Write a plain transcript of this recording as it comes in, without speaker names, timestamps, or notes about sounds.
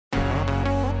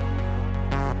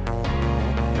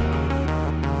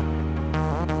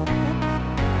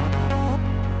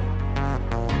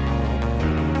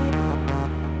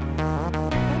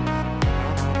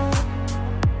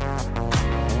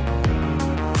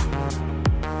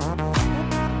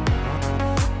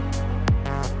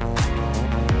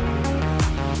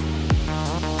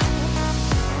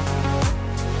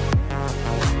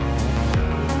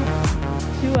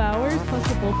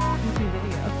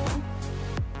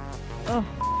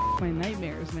Oh, my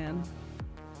nightmares, man.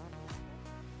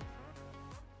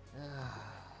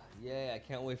 Yeah, I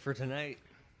can't wait for tonight.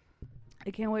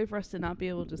 I can't wait for us to not be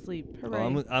able to sleep. Hooray.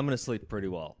 Oh, I'm gonna sleep pretty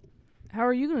well. How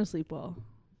are you going to sleep well?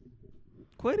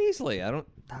 Quite easily. I don't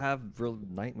have real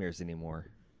nightmares anymore.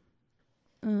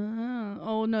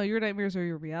 Oh, no, your nightmares are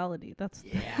your reality. That's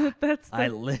Yeah. that's I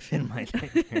live in my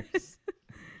nightmares.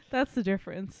 That's the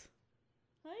difference.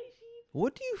 Hi, sheep.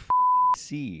 What do you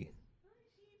see?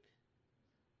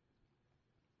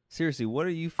 Seriously, what are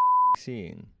you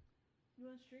seeing? You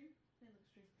want to stream?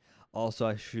 Also,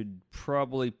 I should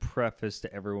probably preface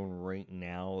to everyone right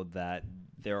now that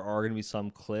there are going to be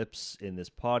some clips in this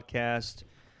podcast.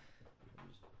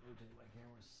 Rotate my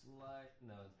camera slide.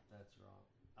 No, that's wrong.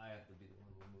 I have to be the one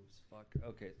who moves. Fuck.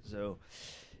 Okay, so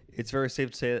it's very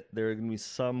safe to say that there are going to be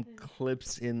some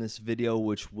clips in this video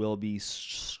which will be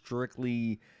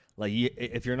strictly like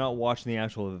if you're not watching the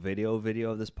actual video of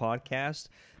this podcast,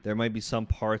 there might be some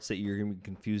parts that you're going to be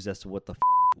confused as to what the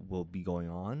will be going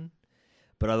on.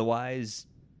 But otherwise,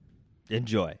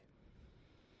 enjoy.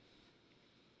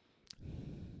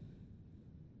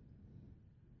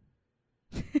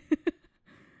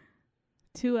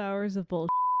 Two hours of bullshit.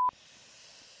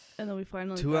 And then we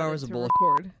finally 2 got hours it of to bullshit.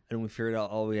 record. And we figured out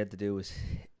all we had to do was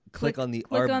click on the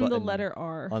click R on button. the letter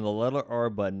R. On the letter R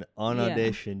button on Yeah.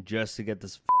 Audition just to get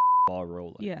this ball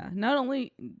rolling. Yeah. Not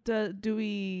only do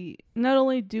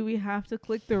we have to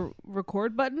click the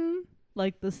record button,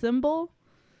 like the symbol,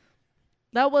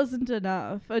 that wasn't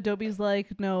enough. Adobe's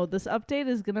like, no, this update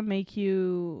is gonna make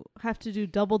you have to do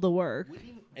double the work.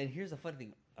 And here's the funny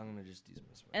thing. I'm gonna just use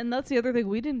this one. And that's the other thing.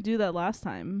 We didn't do that last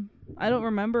time. I don't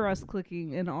remember us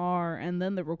clicking an R and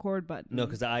then the record button. No,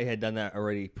 because I had done that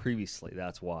already previously.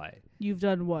 That's why. You've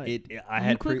done what? I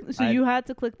had you had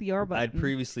to click the R button. I'd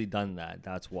previously done that.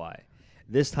 That's why.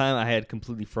 This time I had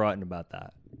completely forgotten about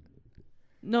that.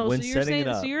 No, when so you're setting saying it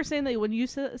up, so you're saying that when you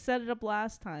set it up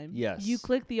last time, yes, you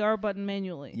clicked the R button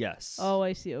manually. Yes. Oh,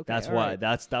 I see. Okay, that's all why. right.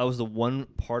 That was the one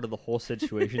part of the whole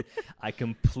situation I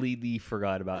completely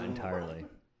forgot about entirely.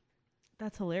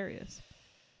 That's hilarious.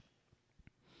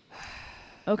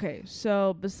 Okay,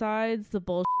 so besides the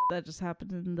bullshit that just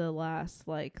happened in the last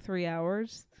 3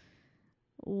 hours,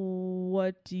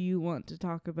 what do you want to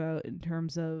talk about in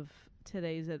terms of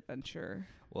today's adventure?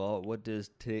 Well, what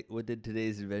did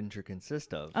today's adventure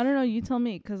consist of? I don't know. You tell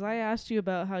me, because I asked you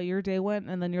about how your day went,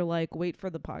 and then you're like, wait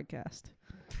for the podcast.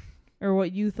 Or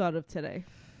what you thought of today.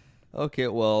 Okay,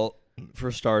 well,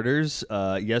 for starters,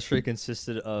 yesterday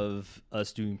consisted of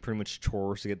us doing pretty much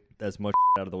chores to get as much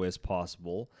out of the way as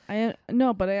possible.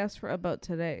 No, but I asked about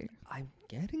today. I'm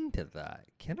getting to that.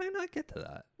 Can I not get to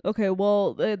that? Okay,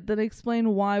 well, then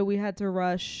explain why we had to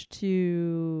rush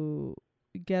to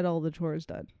get all the chores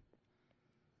done.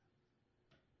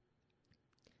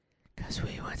 Because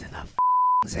we went to the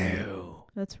zoo.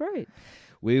 That's right.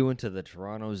 We went to the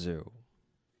Toronto Zoo.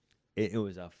 It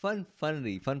was a fun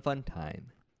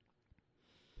time.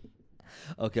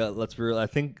 Okay, let's be real. I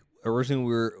think the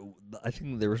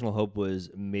original hope was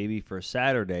maybe for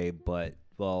Saturday, but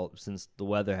well, since the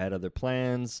weather had other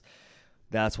plans,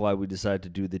 that's why we decided to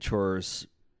do the chores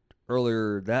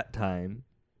earlier that time.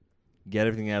 Get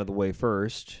everything out of the way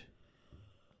first,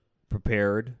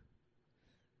 prepared,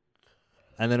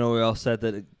 and then we all said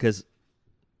that because.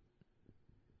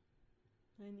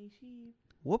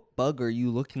 What bug are you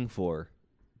looking for?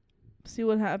 See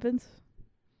what happens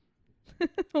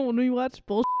when we watch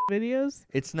bullshit videos?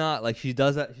 It's not like she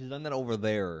does that. She's done that over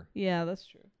there. Yeah, that's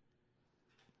true.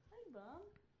 Hi, Mom.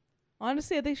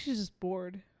 Honestly, I think she's just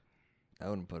bored. I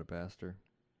wouldn't put it past her.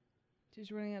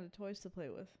 She's running out of toys to play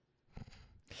with.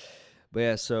 But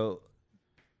yeah, so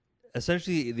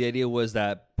essentially the idea was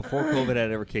that before COVID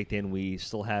had ever kicked in, we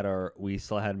still had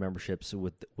memberships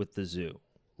with the zoo.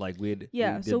 Like we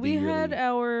had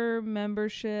our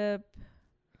membership,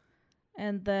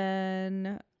 and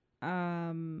then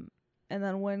when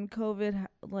COVID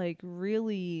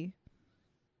really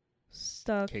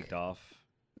kicked off,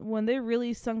 when they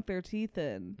really sunk their teeth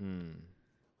in,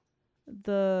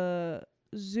 the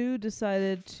zoo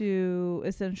decided to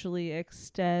essentially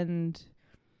extend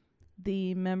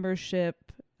the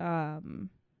membership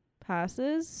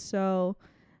passes. So,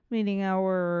 meaning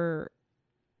our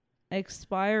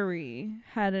expiry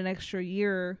had an extra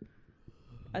year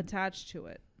attached to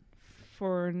it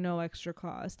for no extra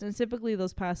cost. And typically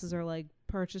those passes are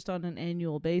purchased on an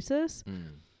annual basis.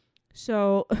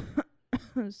 So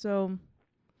so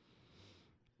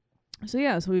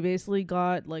we basically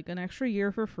got an extra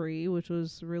year for free, which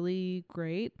was really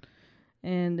great.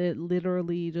 and it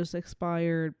literally just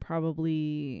expired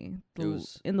probably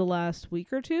in the last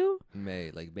week or two.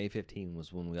 May 15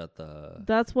 was when we got the.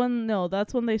 That's when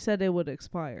they said it would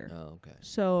expire. Oh, okay.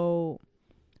 So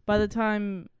by the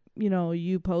time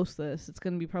you post this, it's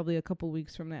gonna be probably a couple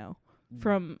weeks from now.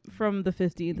 From the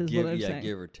 15th is what I'm saying.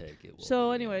 Give or take. It will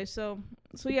so anyway, so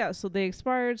they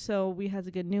expired, so we had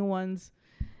to get new ones,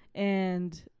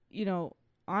 and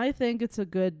I think it's a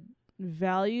good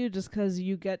value just because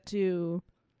you get to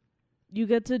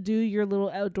do your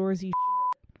little outdoorsy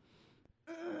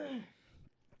shit.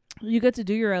 You get to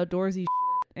do your outdoorsy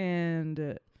shit,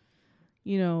 and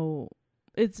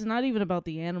it's not even about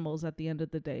the animals at the end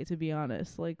of the day, to be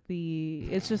honest. That's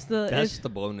the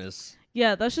bonus.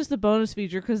 Yeah, that's just a bonus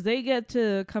feature because they get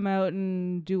to come out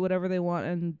and do whatever they want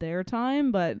in their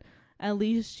time, but at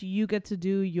least you get to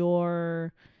do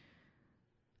your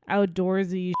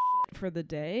outdoorsy shit for the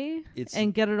day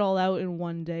and get it all out in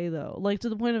one day, though. To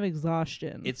the point of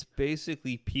exhaustion. It's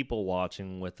basically people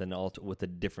watching with a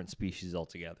different species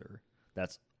altogether.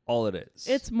 That's all it is.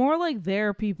 It's more like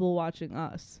they're people watching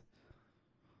us.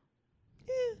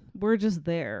 Yeah. We're just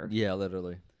there. Yeah,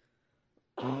 literally.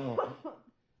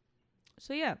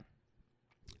 So yeah.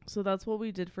 So that's what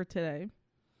we did for today.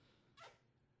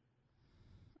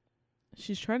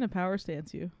 She's trying to power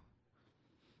stance you.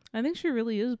 I think she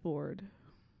really is bored.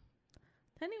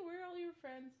 Penny, where are all your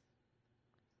friends?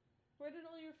 Where did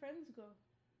all your friends go?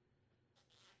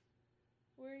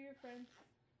 Where are your friends?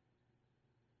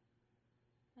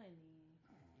 Honey.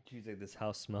 She's like, this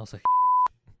house smells like.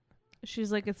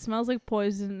 She's like, it smells like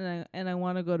poison, and I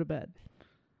want to go to bed.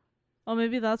 Oh,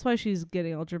 maybe that's why she's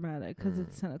getting all dramatic, because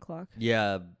it's 10 o'clock.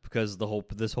 Yeah, because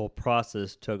this whole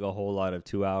process took a whole lot of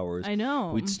 2 hours. I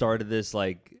know. We'd started this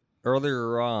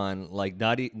earlier on,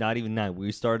 not even 9.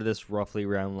 We started this roughly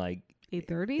around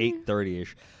 8:30?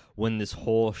 8:30ish, when this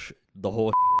whole the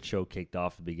whole show kicked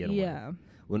off to begin with. Yeah.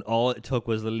 When all it took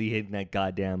was literally hitting that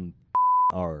goddamn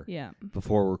hour. Yeah.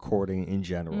 Before recording in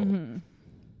general. Mm-hmm.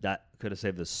 That could have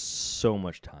saved us so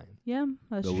much time. Yeah,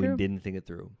 that's true. But we didn't think it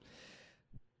through.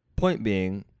 Point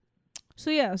being.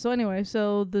 So anyway,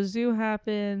 the zoo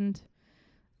happened.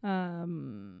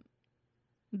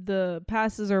 The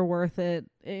passes are worth it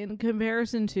in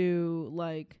comparison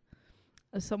to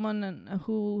someone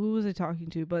who was I talking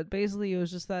to, but basically it was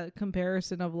just that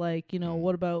comparison of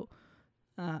what about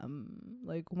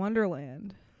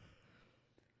Wonderland.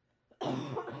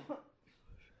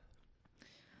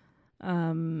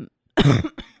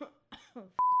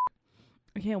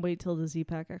 I can't wait till the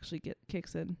Z-Pack actually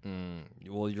kicks in.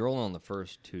 Well, you're only on the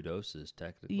first 2 doses,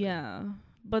 technically. Yeah,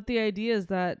 but the idea is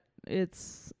that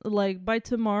it's by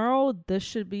tomorrow, this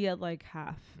should be at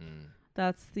half.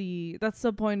 That's the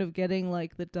point of getting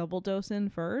the double dose in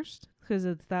first, because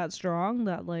it's that strong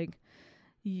that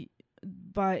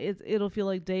it'll feel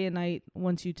like day and night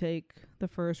once you take the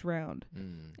first round,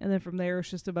 and then from there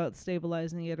it's just about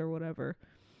stabilizing it or whatever,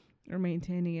 or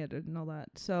maintaining it and all that.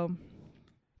 So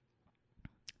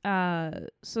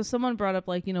someone brought up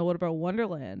what about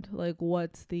Wonderland?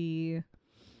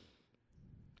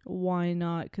 Why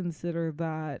not consider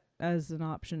that as an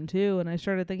option too? And I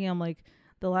started thinking, I'm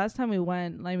the last time we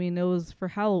went, it was for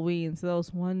Halloween, so that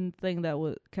was one thing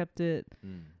that kept it.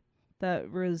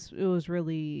 That was it was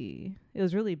really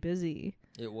busy.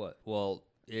 It was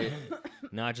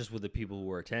not just with the people who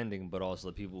were attending, but also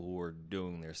the people who were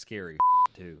doing their scary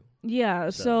too.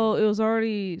 Yeah, so it was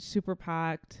already super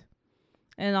packed.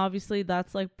 And obviously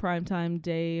that's prime time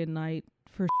day and night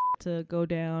for to go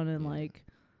down, and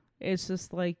it's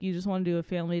just you just want to do a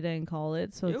family day and call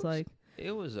it. So it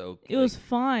was okay. It was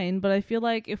fine, but I feel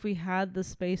if we had the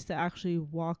space to actually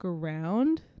walk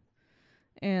around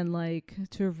and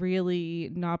to really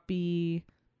not be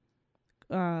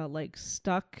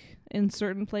stuck in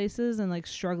certain places and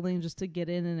struggling just to get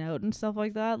in and out and stuff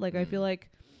like that, I feel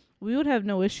we would have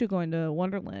no issue going to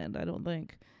Wonderland, I don't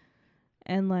think.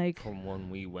 And from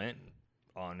when we went,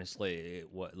 honestly,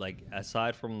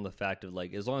 aside from the fact of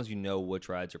as long as you know which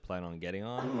rides you're planning on getting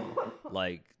on,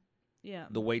 yeah,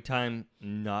 the wait time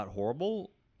not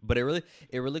horrible, but it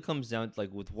really comes down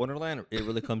with Wonderland, it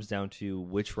really comes down to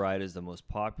which ride is the most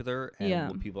popular and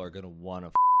what people are gonna want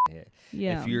to hit.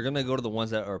 Yeah, if you're gonna go to the ones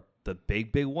that are the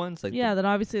big ones, then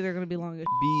obviously they're gonna be longer.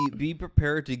 Be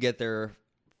prepared to get there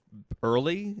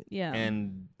early. Yeah,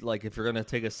 and if you're gonna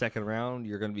take a second round,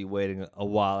 you're gonna be waiting a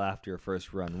while after your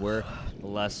first run, where the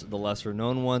lesser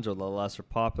known ones or the lesser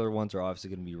popular ones are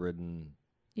obviously gonna be ridden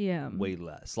way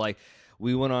less.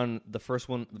 We went on the first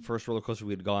roller coaster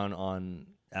we had gone on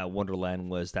at Wonderland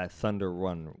was that Thunder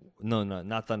Run. No,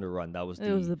 not Thunder Run. That was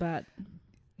it was the Bat.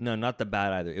 No, not the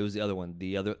bat either. It was the other one.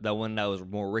 That one that was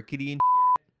more rickety and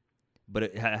but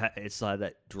it saw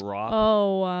that drop.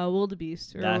 Oh,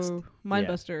 wildebeest That's- or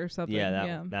Mindbuster or something.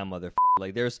 Yeah, that motherfucker.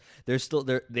 Like there's still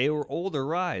there. They were older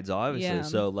rides, obviously. Yeah.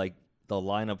 So like the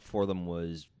lineup for them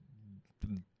was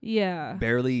Yeah.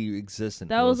 barely existent.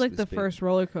 That was like realistically the speaking. first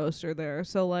roller coaster there.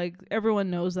 So like everyone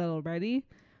knows that already.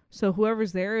 So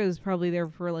whoever's there is probably there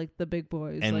for like the big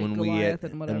boys, And like when Goliath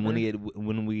and whatever.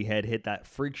 when we had hit that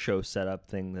freak show setup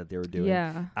thing that they were doing,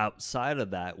 yeah. outside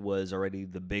of that was already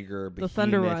the bigger The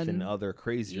Thunder behemoth Run. and other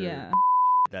crazier Yeah.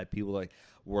 that people like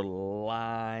were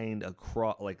lined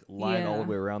across, like lined all Yeah. the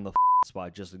way around the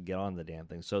spot just to get on the damn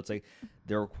thing. So it's like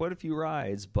there were quite a few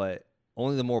rides, but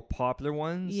only the more popular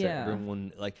ones. that Yeah.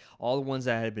 everyone, like all the ones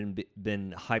that had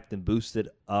been hyped and boosted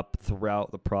up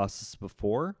throughout the process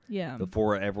before Yeah.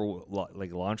 ever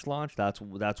like launch. That's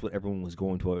what everyone was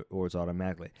going towards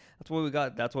automatically. That's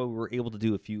why we were able to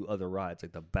do a few other rides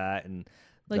like the bat and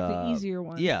Like the easier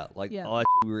ones. yeah, like Yeah. all that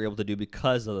we were able to do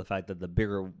because of the fact that the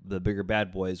bigger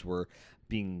bad boys were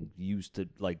being used to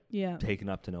like Yeah. taken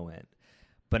up to no end.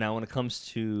 But now when it comes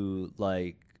to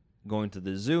like going to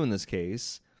the zoo in this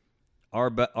case, our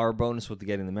bonus with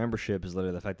getting the membership is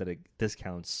literally the fact that it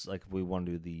discounts like if we want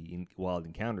to do the wild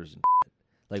encounters and shit.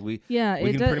 Like we Yeah.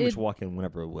 can pretty much it, walk in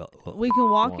whenever we can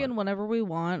walk want. in whenever we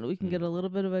want. We can Mm. get a little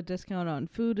bit of a discount on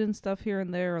food and stuff here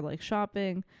and there, or like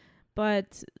shopping.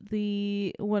 But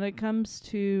when it comes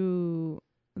to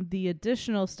the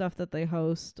additional stuff that they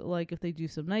host, like if they do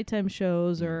some nighttime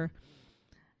shows or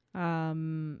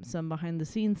some behind the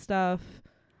scenes stuff,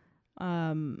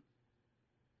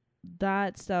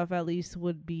 that stuff at least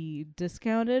would be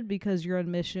discounted because your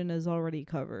admission is already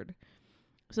covered.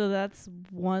 So that's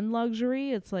one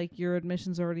luxury. It's like your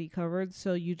admission's already covered,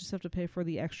 so you just have to pay for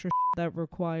the extra that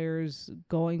requires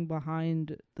going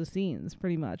behind the scenes,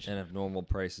 pretty much. And if normal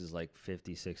price is like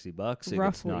 $50-$60, it gets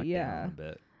Roughly, knocked yeah. down a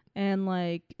bit. And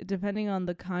like depending on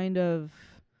the kind of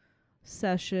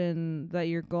session that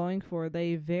you're going for,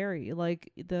 they vary.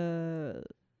 Like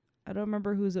I don't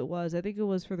remember whose it was. I think it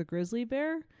was for the grizzly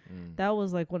bear. That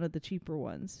was like one of the cheaper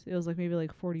ones. It was like maybe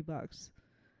like $40.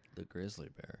 The grizzly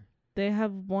bear. They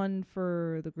have one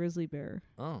for the grizzly bear.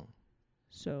 Oh,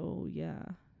 So yeah.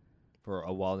 for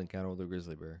a wild encounter with a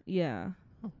grizzly bear. Yeah.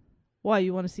 Oh. Why,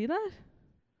 you want to see that?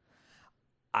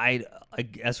 I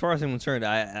as far as I'm concerned,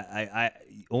 I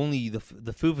only the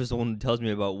Foof is the one who tells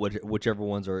me about whichever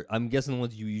ones are. I'm guessing the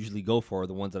ones you usually go for are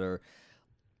the ones that are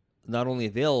not only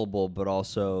available but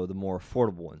also the more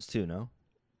affordable ones too. No.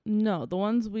 No, the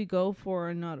ones we go for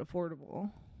are not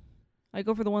affordable. I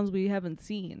go for the ones we haven't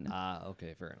seen.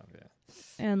 Okay, fair enough. Yeah.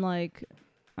 And like,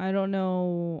 I don't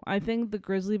know. I think the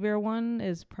grizzly bear one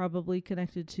is probably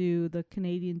connected to the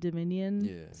Canadian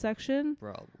Dominion section.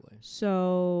 Probably.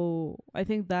 So I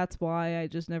think that's why I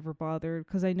just never bothered,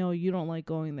 because I know you don't like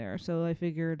going there. So I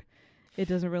figured it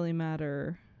doesn't really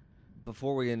matter.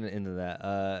 Before we get into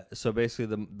that, so basically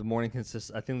the morning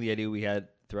consists. I think the idea we had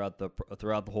throughout the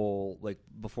whole, like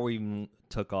before we even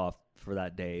took off for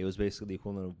that day, it was basically the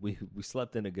equivalent of we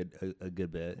slept in a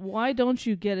good bit. Why don't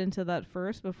you get into that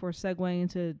first before segueing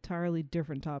into an entirely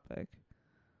different topic?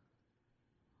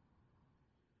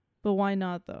 But why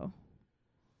not though?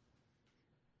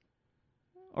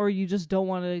 Or you just don't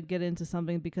want to get into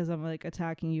something because I'm like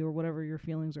attacking you or whatever, your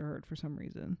feelings are hurt for some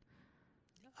reason.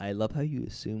 I love how you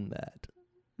assume that.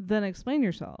 Then explain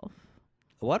yourself.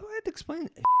 Why do I have to explain?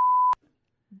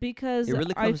 Because It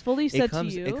really I comes- fully said to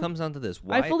you. It comes down to this.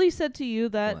 Why? I fully said to you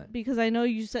that What? because I know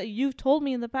you've told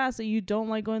me in the past that you don't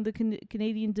like going to the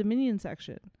Canadian Dominion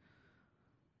section.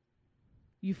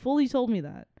 You fully told me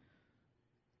that.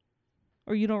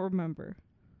 Or you don't remember.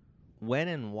 When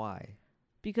and why?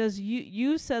 Because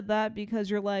you said that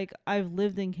because you're like, I've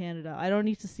lived in Canada. I don't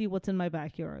need to see what's in my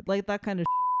backyard. Like that kind of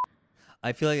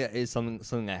I feel like it's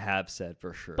something I have said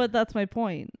for sure. But that's my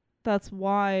point. That's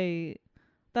why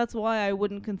I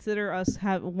wouldn't consider us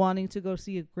wanting to go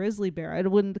see a grizzly bear. I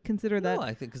wouldn't consider that. No,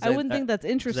 I think I wouldn't think that's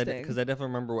interesting. Because I definitely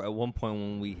remember at one point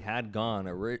when we had gone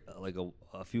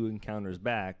a few encounters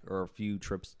back or a few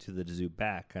trips to the zoo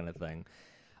back kind of thing.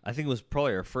 I think it was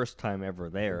probably our first time ever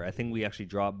there. I think we actually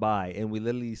dropped by and we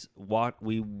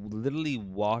literally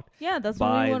walked. Yeah, that's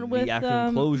by when we went with the actual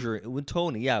enclosure with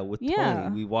Tony. Yeah, with Yeah.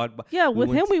 Tony, we walked by. Yeah, we with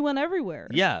him went we went everywhere.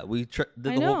 Yeah, we did I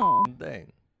the whole know.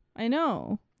 thing, I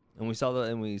know. and we saw the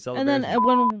And bears.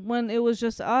 then when it was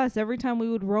just us, every time we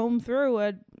would roam through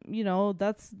it,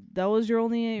 that was your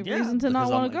only reason to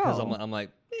not want to go. Because I'm like,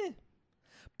 eh.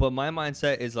 But my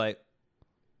mindset is like,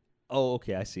 oh,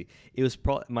 okay, I see. It was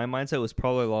my mindset was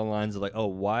probably along the lines of like, oh,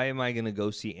 why am I gonna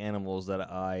go see animals that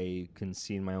I can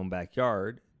see in my own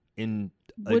backyard in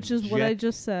which is what I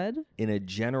just said. In a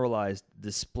generalized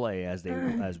display as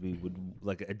we would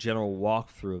like a general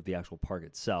walkthrough of the actual park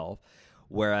itself,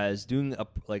 whereas doing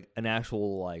an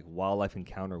actual like wildlife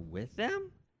encounter with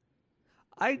them,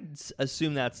 I'd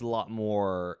assume that's a lot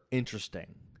more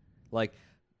interesting. Like,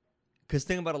 because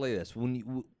think about it like this: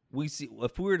 when we see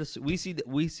what I say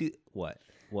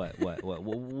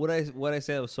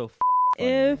that was so funny,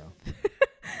 if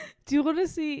do you want to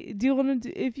see? Do you want to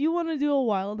do? If you want to do a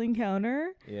wild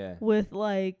encounter, with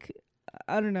like,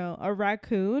 I don't know, a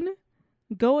raccoon,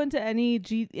 go into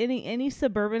any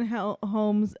suburban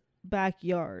home's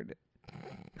backyard.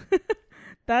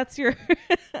 That's your.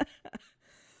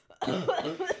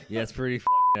 Yeah, it's pretty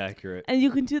accurate. And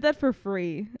you can do that for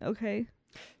free. Okay.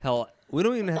 Hell, we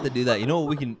don't even have to do that. You know what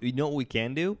we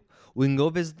can do? We can go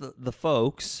visit the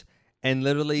folks. And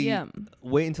literally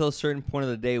wait until a certain point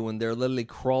of the day when they're literally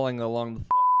crawling along the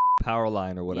power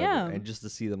line or whatever, and just to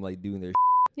see them like doing their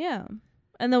Yeah.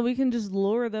 And then we can just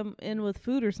lure them in with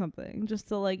food or something just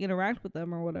to like interact with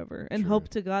them or whatever and hope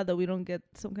to God that we don't get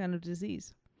some kind of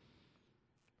disease.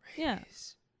 Rabies. Yeah.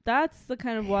 That's the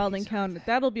kind of wild encounter.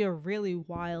 That'll be a really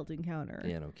wild encounter.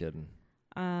 Yeah, no kidding.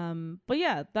 But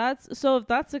yeah, if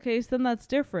that's the case, then that's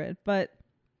different. But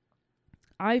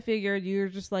I figured you're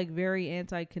just like very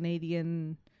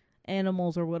anti-Canadian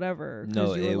animals or whatever.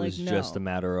 No, it was just a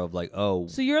matter of like, oh.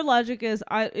 So your logic is,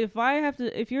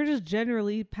 if you're just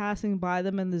generally passing by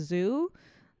them in the zoo,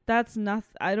 that's not.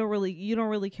 You don't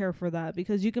really care for that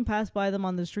because you can pass by them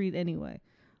on the street anyway.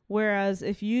 Whereas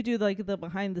if you do like the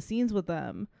behind the scenes with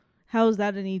them, how is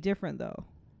that any different though?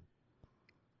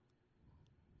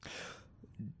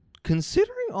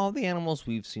 Considering all the animals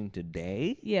we've seen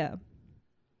today, yeah.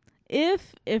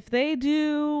 If they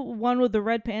do one with the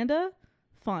red panda,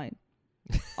 fine.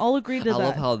 I'll agree to that. I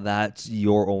love how that's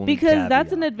your only because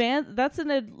caveat. that's an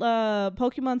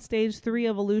Pokemon Stage 3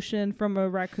 evolution from a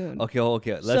raccoon.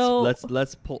 Okay.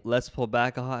 Let's pull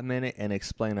back a hot minute and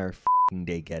explain our fucking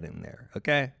day getting there.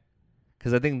 Okay?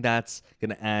 Because I think that's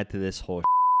gonna add to this whole.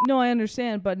 No, I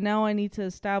understand, but now I need to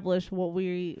establish what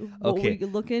we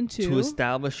look into. To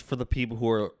establish for the people who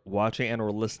are watching and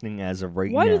or listening as of right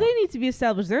now. Why do they need to be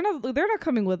established? They're not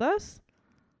coming with us.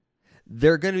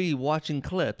 They're going to be watching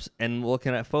clips and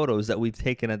looking at photos that we've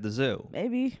taken at the zoo.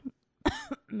 Maybe.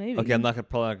 Okay, I'm probably not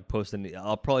gonna post any.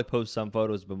 I'll probably post some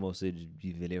photos, but mostly just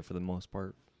be video for the most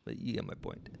part. But you get my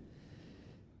point.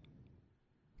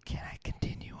 Can I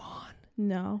continue on?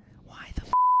 No. Why the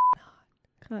not?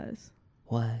 'Cause.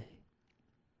 Why?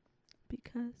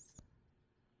 Because.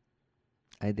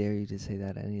 I dare you to say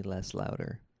that any less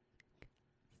louder.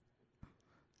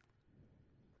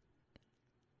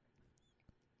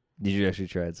 Did you actually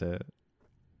try to say it?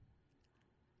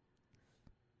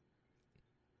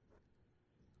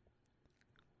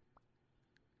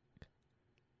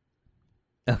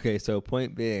 Okay, so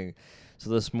point being,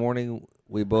 so this morning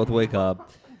we both wake up.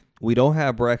 We don't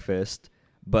have breakfast.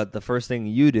 But the first thing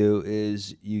you do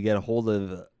is you get a hold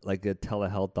of like a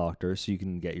telehealth doctor so you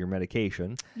can get your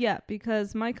medication. Yeah,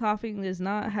 because my coughing has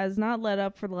not let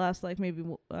up for the last like maybe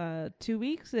 2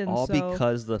 weeks, and all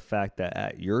because the fact that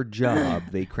at your job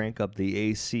they crank up the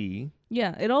AC.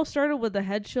 Yeah, it all started with the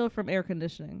head chill from air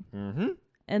conditioning,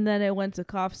 and then it went to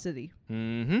Cough City for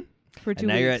 2 weeks. And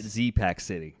now you're at Z-Pack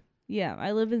City. Yeah,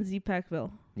 I live in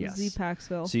Z-Packville. Yes,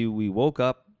 Z-Packsville. So we woke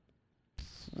up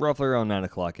roughly around 9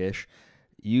 o'clock ish.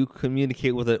 You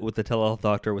communicate with the telehealth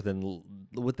doctor within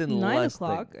 9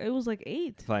 o'clock. It was like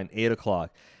 8. Fine, 8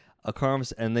 o'clock.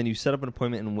 And then you set up an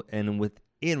appointment, and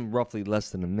within roughly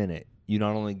less than a minute, you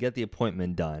not only get the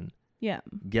appointment done,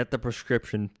 get the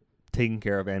prescription taken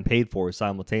care of and paid for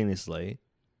simultaneously.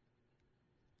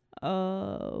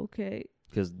 Okay.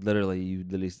 Because literally,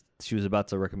 she was about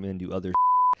to recommend you other,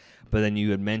 but then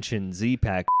you had mentioned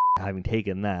Z-Pack. Having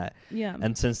taken that,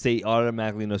 and since they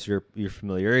automatically know your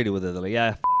familiarity with it, they're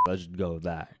like, let's just go with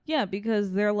that. Yeah,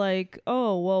 because they're like,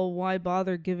 oh well, why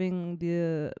bother giving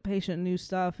the patient new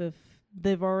stuff if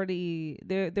they're already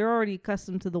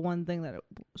accustomed to the one thing that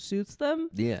suits them?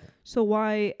 Yeah. So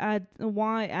why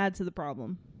add to the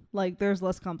problem? Like, there's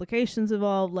less complications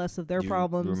involved, less of their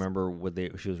problems. Remember what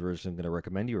she was originally going to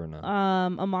recommend you or not?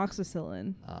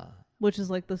 Amoxicillin, which is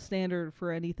like the standard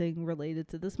for anything related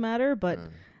to this matter, but.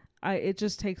 It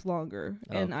just takes longer,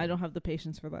 and I don't have the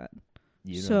patience for that.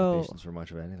 You don't have patience for much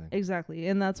of anything. Exactly,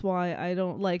 and that's why I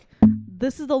don't like.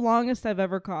 This is the longest I've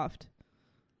ever coughed,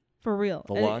 for real.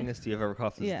 The longest you've ever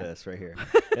coughed is this right here.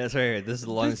 That's right here. This is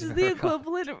the longest. This is the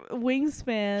equivalent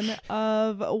wingspan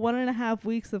of 1.5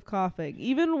 weeks of coughing.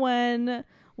 Even when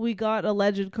we got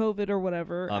alleged COVID or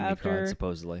whatever, Omicron,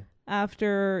 supposedly.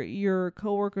 after your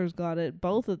coworkers got it,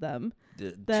 both of them, Two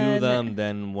of then- them,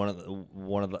 then one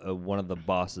of the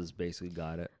bosses basically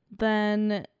got it.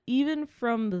 then even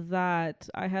from that,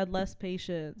 I had less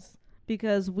patience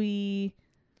because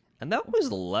And that was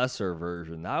the lesser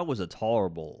version. That was a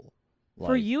tolerable.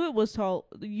 for you it was tall.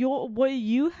 What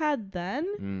you had then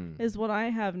Mm, is what I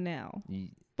have now. y-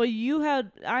 But you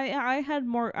had I have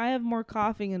more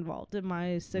coughing involved in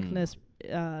my sickness.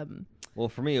 well,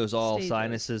 for me, it was all Stages.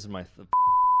 sinuses. And my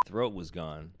throat was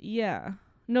gone. Yeah.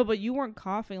 No, but you weren't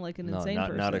coughing like an No, insane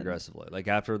person. not aggressively. Like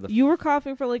after the You were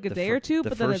coughing for like a the day fir- or two, the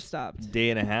but then it first stopped. day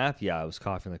and a half, yeah, I was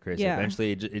coughing like crazy. Yeah.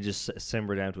 Eventually, it just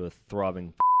simmered down to a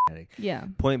throbbing headache. Yeah.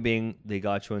 Point being, they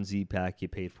got you on Z-Pack. You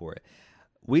paid for it.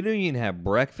 We didn't even have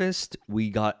breakfast. We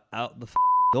got out the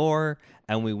door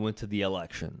and we went to the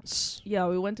elections. Yeah,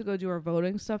 we went to go do our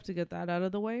voting stuff to get that out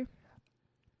of the way.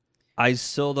 I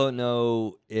still don't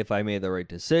know if I made the right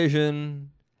decision.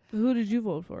 Who did you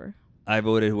vote for? I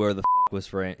voted whoever the was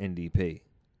for NDP.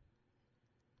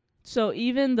 So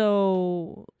even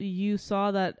though you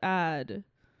saw that ad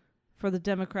for the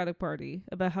Democratic Party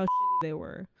about how they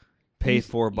were, Paid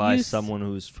for by you s- someone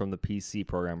who's from the PC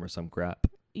program or some crap.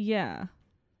 yeah.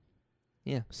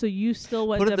 Yeah. So you still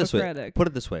went Put it this way. Democratic. Put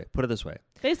it this way. Put it this way.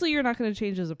 Basically, you're not going to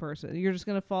change as a person. You're just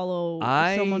going to follow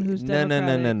I someone who's no.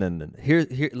 Democratic.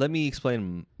 Here. Let me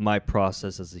explain my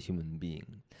process as a human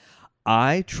being.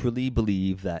 I truly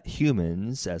believe that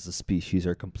humans, as a species,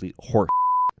 are complete horse.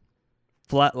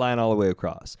 Flat line all the way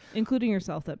across. Including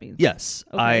yourself, that means. Yes,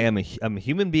 Okay. I'm a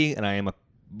human being, and I am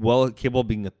capable of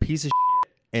being a piece of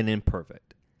shit and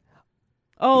imperfect.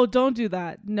 Oh, don't do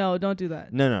that. No, don't do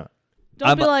that. No.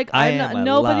 Don't be like, I I'm not, am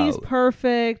nobody's allowed.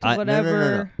 perfect,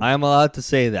 whatever. No. I am allowed to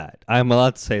say that. I am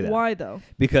allowed to say that. Why, though?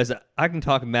 Because I can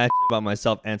talk mad shit about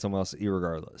myself and someone else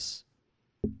irregardless.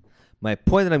 My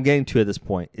point that I'm getting to at this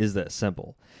point is that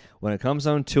simple. When it comes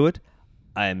down to it,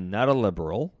 I am not a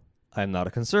liberal. I'm not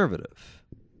a conservative.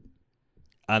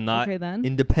 I'm not Okay, then.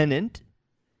 independent.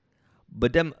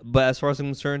 But as far as I'm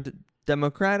concerned,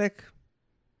 Democratic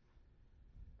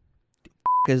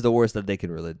is the worst that they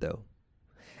can really do.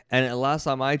 And last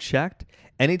time I checked,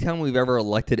 anytime we've ever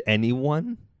elected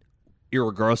anyone,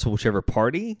 irregardless of whichever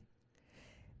party,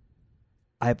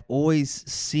 I've always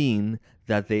seen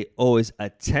that they always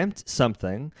attempt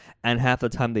something, and half the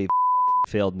time they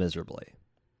failed miserably.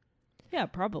 Yeah,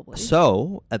 probably.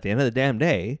 So, at the end of the damn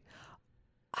day,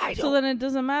 I don't... So then it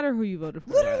doesn't matter who you voted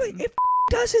for. literally, then. it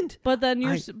doesn't. But then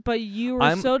you were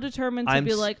I'm- so determined to I'm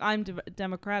be s- like, I'm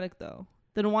Democratic, though.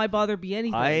 Then why bother be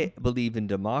anything? I believe in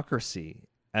democracy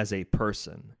as a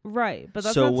person. Right, but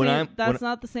that's So not when same, I'm- that's when-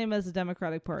 not the same as the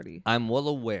Democratic Party. I'm well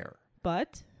aware.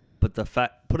 But But the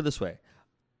fact, put it this way,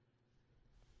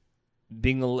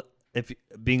 being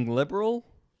liberal,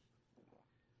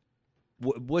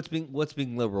 what's being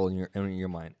liberal in your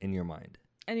mind?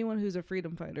 anyone who's a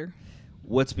freedom fighter,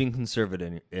 What's being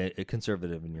conservative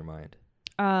in your mind?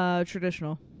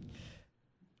 traditional,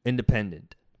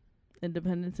 Independent,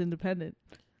 independent,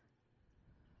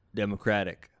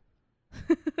 democratic.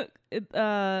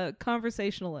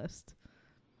 conversationalist.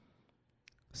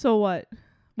 So what?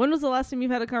 When was the last time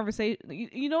you've had a conversation?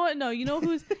 You know what? No, you know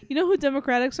who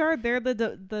Democrats are? They're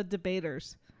the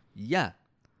debaters. Yeah,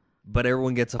 but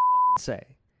everyone gets a say,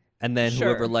 and then Sure.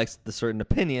 whoever likes the certain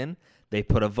opinion, they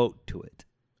put a vote to it,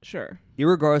 Sure.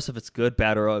 irregardless if it's good,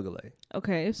 bad, or ugly.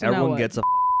 Okay. So now Everyone what? gets a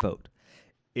vote.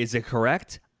 Is it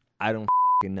correct? I don't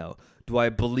know. Do I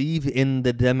believe in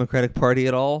the Democratic Party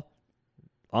at all?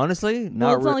 Honestly, Well,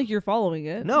 not it's not like you're following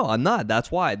it. No, I'm not.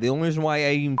 That's why. The only reason why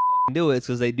I even do it is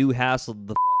because they do hassle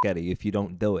the out of you if you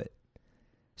don't do it.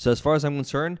 So as far as I'm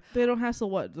concerned, They don't hassle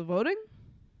what? The voting?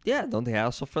 yeah, don't they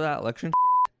hassle for that election?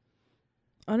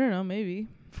 I don't know. Maybe.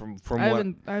 From I what?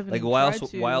 haven't Like tried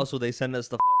to. why else would they send us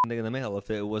the thing in the mail if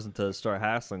it wasn't to start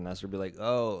hassling us or be like,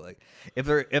 oh, like if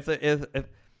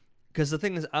because the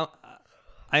thing is,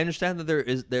 I understand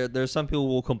that there's some people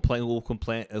who will complain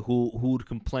who would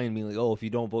complain being like, oh, if you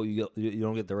don't vote, you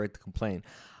don't get the right to complain.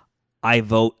 I've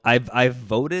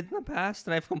voted in the past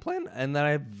and I've complained, and then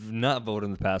I've not voted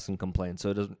in the past and complained.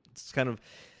 So it's kind of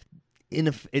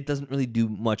it doesn't really do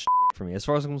much for me as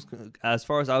far as I was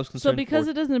concerned. So because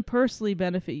it doesn't personally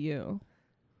benefit you.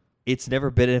 It's never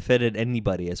benefited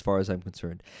anybody as far as I'm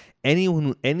concerned.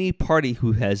 Any party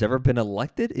who has ever been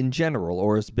elected in general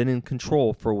or has been in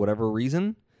control for whatever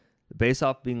reason, based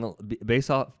off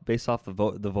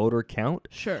the voter count,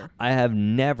 Sure. I have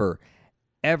never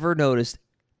ever noticed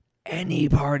any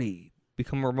party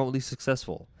become remotely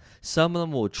successful. Some of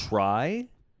them will try,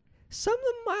 some of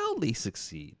them mildly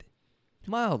succeed.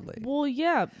 Mildly. Well,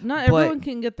 yeah, not But- everyone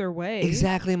can get their way.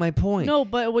 Exactly my point. No,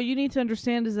 but what you need to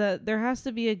understand is that there has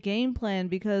to be a game plan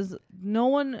because no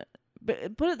one.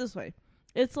 Put it this way,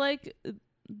 it's like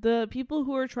the people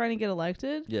who are trying to get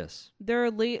elected. Yes.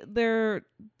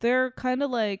 They're kind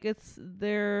of like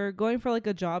they're going for like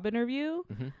a job interview,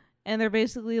 Mm-hmm. and they're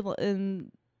basically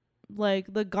in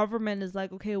like the government is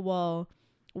like, okay, well,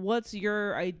 what's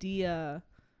your idea?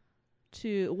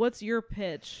 What's your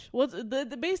pitch? What's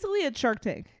basically it's Shark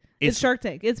Tank. It's Shark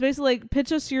Tank. It's basically like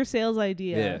pitch us your sales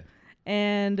idea. Yeah.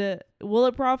 And will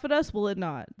it profit us? Will it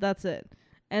not? That's it.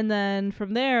 And then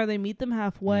from there, they meet them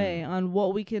halfway on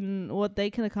what they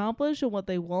can accomplish and what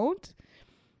they won't.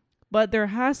 But there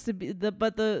has to be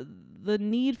the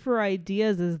need for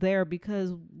ideas is there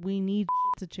because we need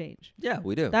to change. Yeah,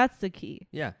 we do. That's the key.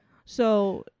 Yeah.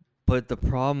 So, But the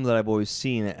problem that I've always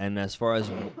seen, and as far as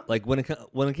like when it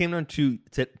came down to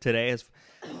today,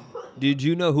 did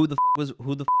you know who the f-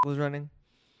 was running?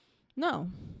 no.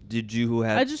 Did you who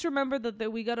had? I just remember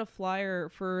that we got a flyer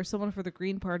for someone for the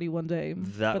Green Party one day.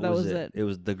 That but was it. It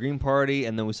was the Green Party,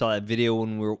 and then we saw that video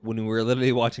when we were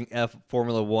literally watching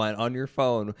Formula 1 on your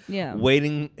phone, Yeah.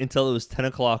 waiting until it was 10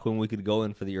 o'clock when we could go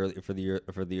in for the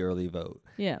early vote.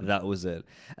 Yeah. That was it.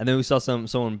 And then we saw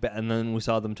and then we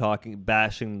saw them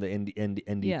bashing the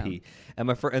NDP. Yeah.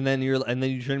 And then you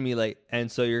turned to me like,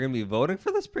 and so you're gonna be voting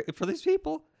for these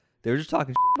people? They were just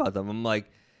talking about them. I'm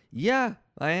like, yeah,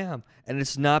 I am, and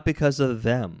it's not because of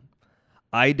them.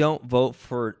 I don't vote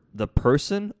for the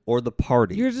person or the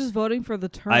party. You're just voting for the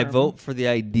term. I vote for the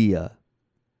idea.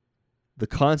 The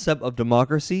concept of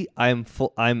democracy, I'm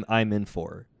in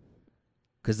for.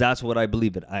 Because that's what I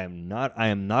believe in. I am not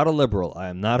a liberal. I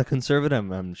am not a conservative.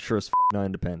 I'm sure as not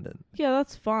independent. Yeah,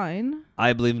 that's fine.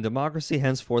 I believe in democracy.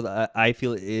 Henceforth, I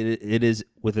feel it is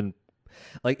within.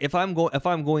 Like if I'm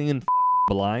going in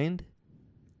blind,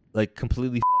 like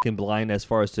completely blind as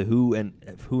far as to who and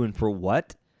for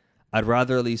what, I'd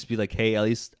rather at least be like, hey, at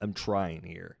least I'm trying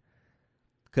here.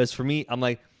 Because for me, I'm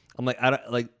like I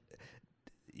don't like.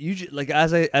 Usually, like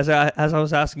as I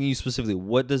was asking you specifically,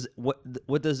 what does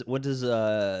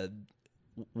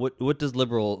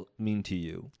liberal mean to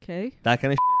you? Okay. That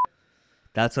kind of.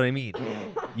 That's what I mean.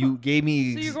 You gave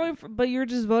me. So you're going for, but you're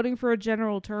just voting for a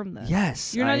general term then.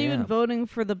 Yes, You're not I even am. voting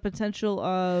for the potential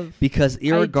of Because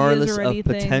irregardless or of anything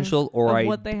potential or of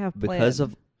what they have because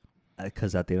planned.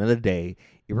 because at the end of the day,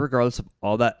 irregardless of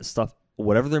all that stuff,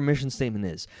 whatever their mission statement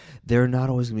is, they're not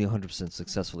always going to be 100%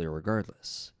 successful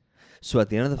irregardless. So at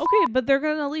the end of the Okay, but they're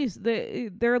gonna at least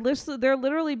they're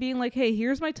literally being like, hey,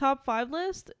 here's my top 5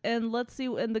 list, and let's see,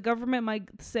 and the government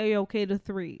might say okay to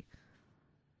 3.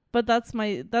 But that's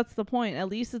the point. At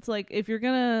least it's like if you're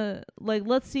gonna like,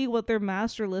 let's see what their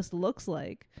master list looks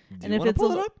like, do you want to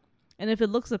pull it up? and if it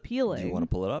looks appealing. Do you want to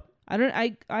pull it up?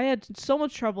 I had so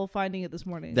much trouble finding it this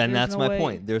morning. Then There's that's no my way.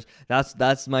 point.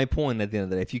 That's my point at the end of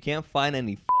the day. If you can't find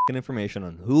any fucking information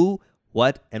on who,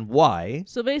 what, and why,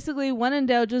 So basically, when in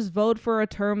doubt, just vote for a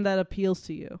term that appeals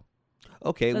to you.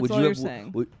 okay, That's would all you you're have,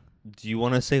 saying. do you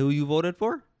want to say who you voted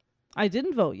for? I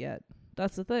didn't vote yet.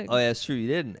 That's the thing. Oh yeah, it's true, you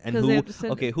didn't. And 'Cause they who? have to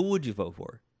send Okay, who would you vote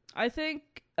for? I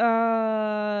think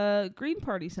Green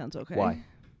Party sounds okay. Why?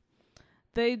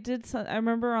 They did. I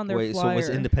remember on their Wait, flyer. so was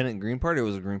Independent Green Party or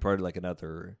was a Green Party like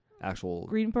another actual?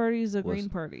 Green Party is a was- Green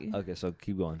Party. Okay, so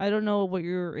keep going. I don't know what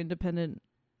your independent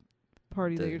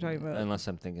party that you're talking about. Unless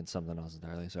I'm thinking something else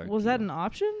entirely. Sorry. Was keep that going. an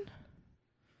option?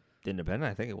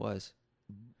 Independent? I think it was.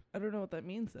 I don't know what that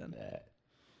means then.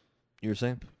 You were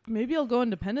saying? Maybe I'll go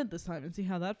independent this time and see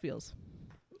how that feels.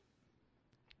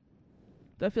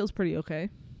 That feels pretty okay.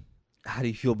 How do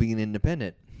you feel being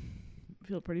independent?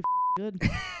 Feel pretty good.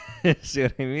 See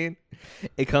what I mean?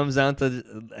 It comes down to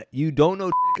you don't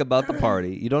know about the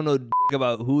party. You don't know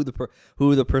about who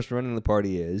the person running the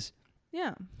party is,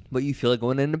 Yeah. but you feel like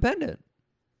going independent.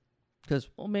 Because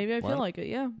Well, maybe I Why feel not? like it.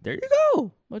 Yeah. there you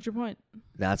go. What's your point?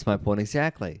 That's my point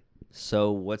exactly.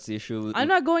 So what's the issue? I'm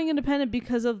not going independent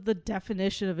because of the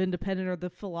definition of independent or the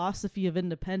philosophy of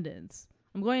independence.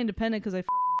 I'm going independent because I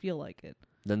feel like it.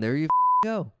 Then there you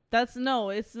go. It's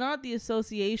not the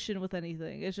association with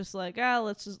anything. It's just like,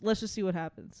 let's just see what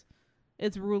happens.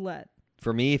 It's roulette.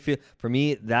 For me,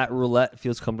 that roulette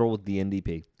feels comfortable with the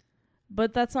NDP.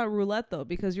 But that's not roulette though,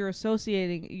 because you're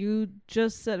associating. You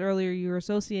just said earlier you're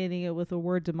associating it with the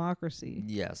word democracy,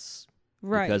 Yes,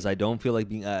 right? because I don't feel like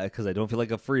being because I don't feel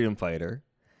like a freedom fighter.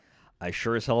 I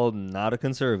sure as hell am not a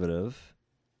conservative.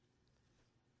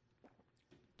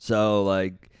 So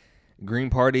like, Green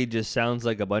Party just sounds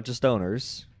like a bunch of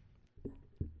stoners.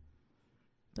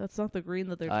 That's not the green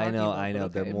that they're talking about. I know.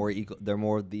 but They're okay. more. They're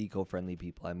more the eco-friendly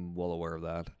people. I'm well aware of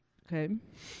that. Okay. Okay. They're more the eco-friendly people. I'm well aware of that. They're more the eco-friendly people. I'm well aware of that. Okay. They're more the eco-friendly people. I'm well aware of that. Okay. Okay. They're more the eco-friendly people. I'm well aware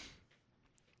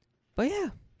of that. But yeah.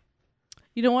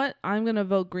 You know what? I'm gonna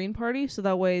vote Green Party so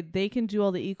that way they can do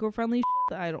all the eco-friendly shit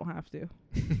that I don't have to.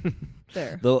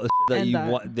 There.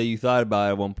 That you thought about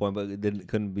at one point, but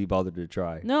couldn't be bothered to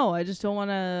try. No, I just don't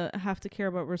want to have to care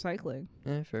about recycling.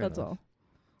 Fair That's enough. all.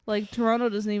 Like Toronto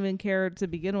doesn't even care to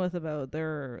begin with about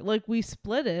their like we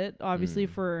split it obviously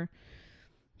for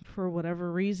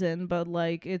whatever reason, but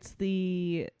like it's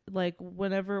the like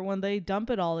when they dump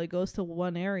it all, it goes to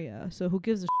one area. So who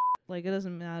gives a shit? Like it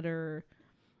doesn't matter.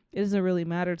 It doesn't really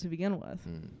matter to begin with.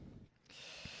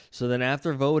 So then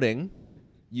after voting,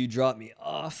 you dropped me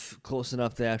off close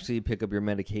enough to actually pick up your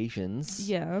medications.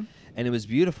 Yeah. And it was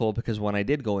beautiful because when I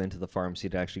did go into the pharmacy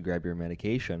to actually grab your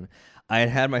medication, I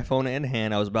had my phone in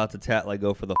hand. I was about to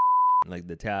go for the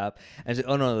the tap. And she's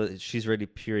like, oh no, she already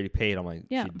paid. I'm like,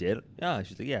 Yeah. She did? Yeah.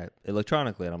 She's like, yeah,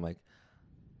 electronically. And I'm like,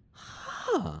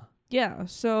 huh. Yeah.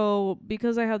 So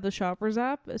because I have the Shoppers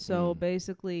app, so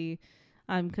basically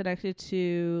I'm connected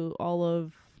to all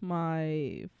of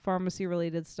my pharmacy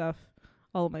related stuff,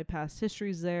 all of my past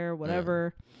histories there,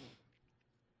 whatever.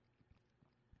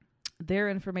 Their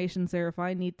information's there if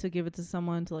I need to give it to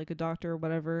someone, to like a doctor or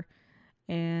whatever.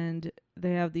 And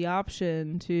they have the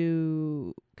option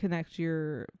to connect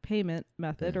your payment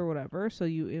method or whatever. So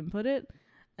you input it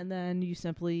and then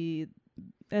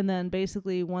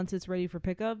basically once it's ready for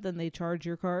pickup, then they charge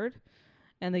your card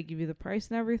and they give you the price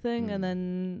and everything. And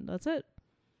then that's it.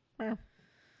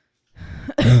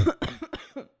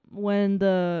 When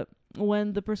the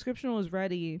prescription was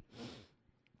ready,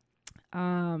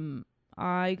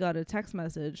 I got a text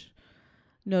message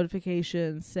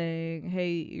notification saying,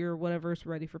 hey, your whatever's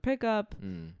ready for pickup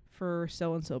for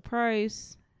so and so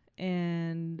price.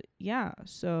 And yeah,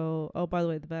 so by the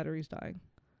way, the battery's dying.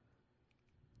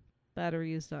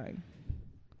 Battery is dying.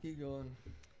 Keep going.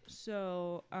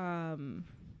 So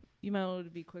you might want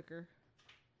to be quicker.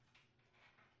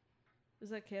 Is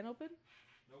that can open?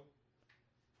 Nope.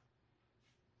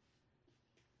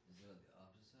 Is it on the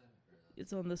opposite side?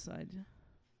 It's on this side.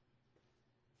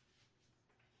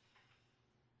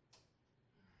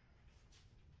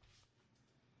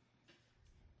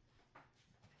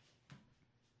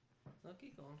 No,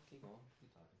 keep going. Keep talking.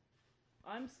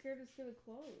 I'm scared it's gonna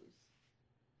close.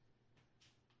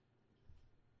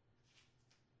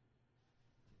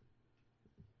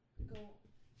 Go.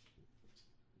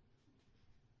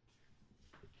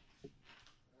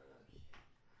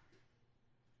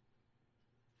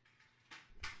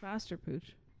 Faster,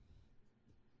 Pooch.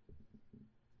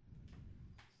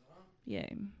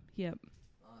 Yay. Yep.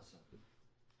 Awesome.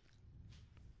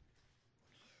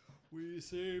 We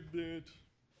saved it.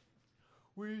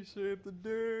 We saved the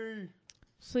day.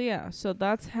 So yeah, so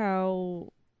that's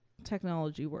how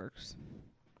technology works.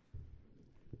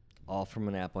 All from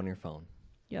an app on your phone.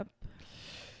 Yep.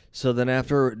 So then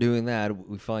after doing that,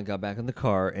 we finally got back in the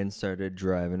car and started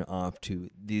driving off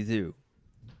to the zoo.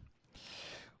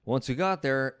 Once we got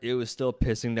there, it was still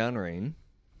pissing down rain.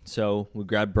 So we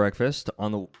grabbed breakfast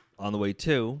on the way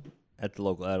to at a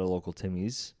local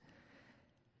Timmy's.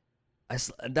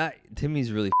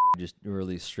 Timmy's really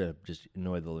straight up just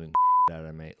annoyed the living out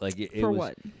of me. Like it For was,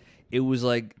 what? It was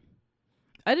like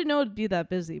I didn't know it'd be that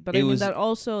busy, but I mean that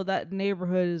also that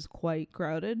neighborhood is quite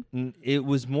crowded. It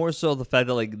was more so the fact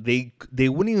that like they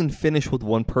wouldn't even finish with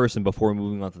one person before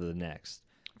moving on to the next.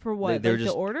 For what? They're like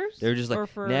just the orders? They're just like or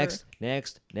for next.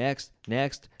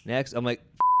 I'm like,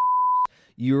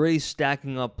 you're already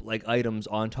stacking up like items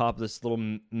on top of this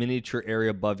little miniature area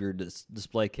above your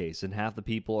display case, and half the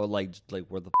people are like,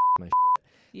 where the my shit?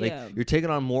 Yeah. Like you're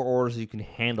taking on more orders than you can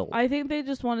handle. I think they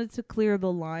just wanted to clear the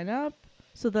lineup,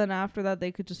 so then after that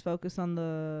they could just focus on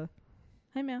the.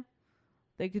 Hi, meow.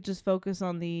 They could just focus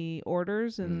on the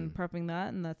orders and prepping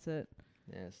that, and that's it.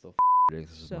 Yeah, it's still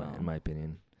ridiculous in my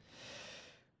opinion.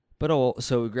 But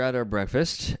so we grabbed our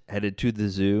breakfast, headed to the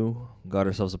zoo, got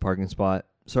ourselves a parking spot,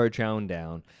 started chowing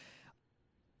down.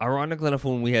 Ironically enough,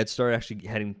 when we had started actually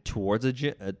heading towards the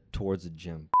gym,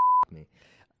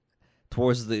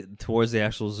 towards the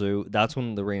actual zoo, that's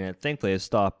when the rain had thankfully had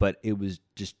stopped, but it was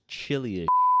just chilly as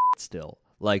still.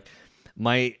 Like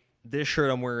this shirt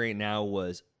I'm wearing right now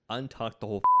was untucked the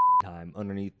whole time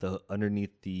underneath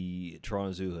the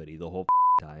Toronto Zoo hoodie the whole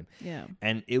time. Yeah.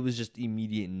 And it was just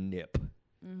immediate nip.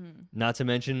 Mm-hmm. Not to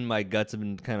mention my guts have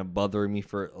been kind of bothering me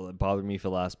for the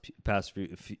past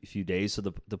few days. So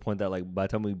the point that like by the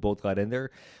time we both got in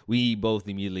there, we both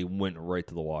immediately went right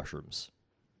to the washrooms.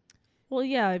 Well,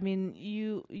 yeah. I mean,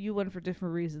 you went for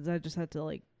different reasons. I just had to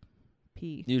like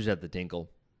pee. You just had to tinkle.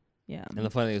 Yeah. And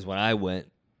the funny thing is, when I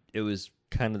went, it was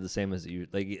kind of the same as you.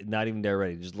 Like not even there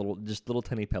already. Just little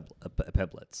tiny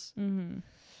pebblets. Mm-hmm.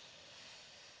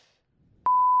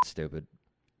 Stupid.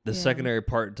 The Yeah. secondary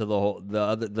part to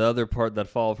the other part that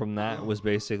followed from that was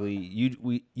basically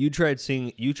you tried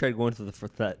going to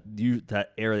that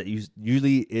area that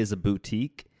usually is a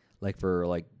boutique, like for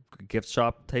like gift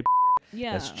shop type.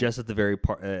 Yeah. That's just at the very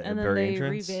part, and then very they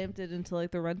entrance. revamped it into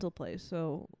like the rental place.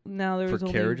 So now there's For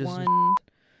only carriages and one.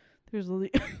 There's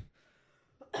only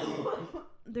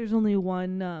there's only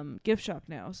one gift shop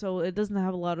now, so it doesn't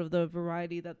have a lot of the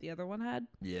variety that the other one had.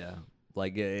 Yeah,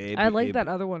 like I like that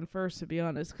other one first, to be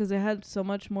honest, because it had so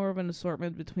much more of an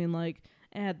assortment between like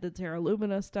it had the Terra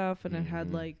Lumina stuff, and it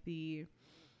had like the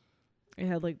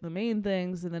main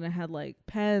things, and then it had like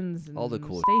pens and all the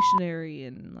cool stationery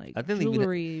and like I think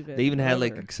jewelry. they even had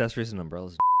like whatever. accessories and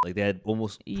umbrellas. Like they had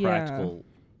almost practical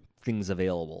things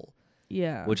available.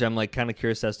 Yeah. Which I'm like kind of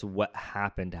curious as to what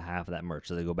happened to half of that merch.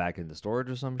 Did they go back into storage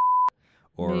or some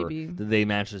or Maybe. did they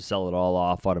manage to sell it all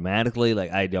off automatically? Like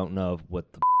I don't know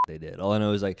what the they did. All I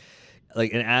know is like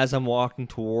and as I'm walking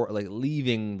toward like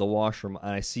leaving the washroom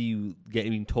and I see you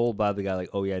getting told by the guy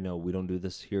like, oh yeah, no, we don't do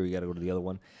this here. You got to go to the other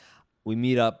one. We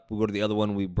meet up. We go to the other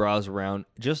one. We browse around.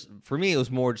 Just for me, it was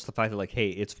more just the fact that like, hey,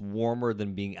 it's warmer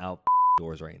than being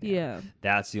outdoors right now. Yeah.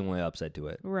 That's the only upside to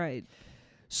it. Right.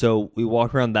 So we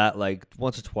walked around that like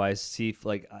once or twice, see if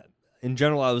like in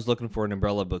general I was looking for an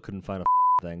umbrella but couldn't find a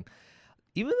thing.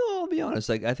 Even though I'll be honest,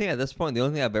 like I think at this point the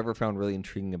only thing I've ever found really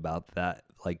intriguing about that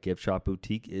like gift shop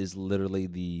boutique is literally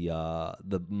the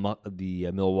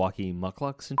Milwaukee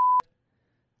mucklucks and shit.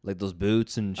 Like those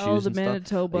boots and shoes. Oh, the and stuff.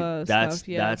 Manitoba Like, that's stuff.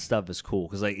 Yeah. that stuff is cool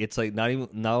because like it's like not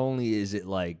only is it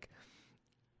like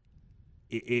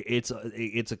it's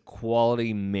a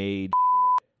quality made,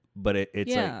 but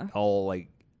it's Yeah. like all like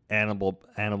animal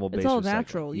based. It's all recycling.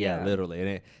 natural, yeah. literally, and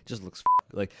it just looks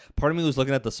like part of me was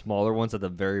looking at the smaller ones at the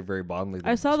very very bottom. Like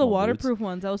I saw the small waterproof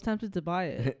ones. I was tempted to buy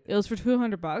it. It was for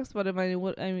 $200, but it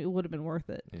would have been worth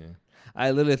it. boots. Yeah,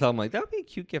 I literally thought I'm like that would be a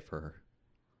cute gift for her.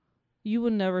 You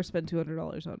would never spend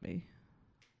 $200 on me.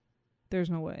 There's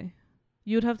no way.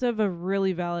 You would have to have a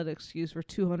really valid excuse for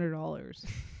 $200.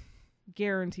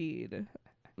 Guaranteed.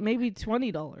 Maybe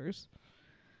 $20.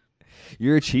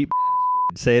 You're a cheap.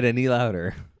 Say it any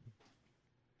louder.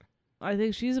 I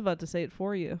think she's about to say it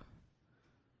for you.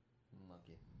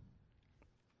 Lucky.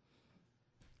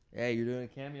 Hey, you're doing a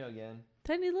cameo again.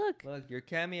 Tiny, look. Look, your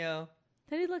cameo.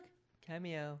 Tiny, look.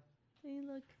 Cameo. Tiny,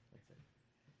 look.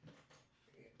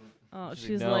 Oh, She's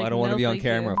she's like, "No, like, I don't wanna be on thank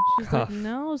camera. you." She's like, Off.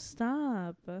 no,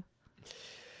 stop.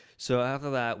 So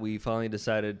after that, we finally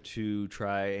decided to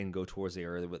try and go towards the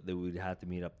area that we'd have to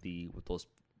meet up with those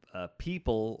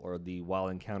people or the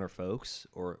wild encounter folks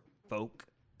or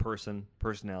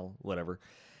personnel, whatever.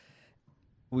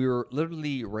 We were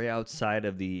literally right outside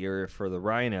of the area for the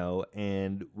rhino,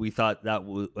 and we thought that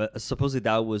was supposedly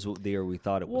that was there. We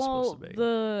thought it was supposed to be.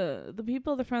 the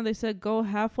people at the front, they said go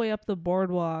halfway up the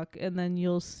boardwalk and then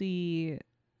you'll see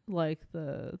like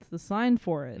the sign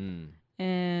for it.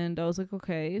 And I was like,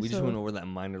 okay. We just went over that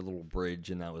minor little bridge,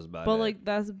 and that was about but it. like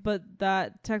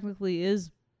that technically is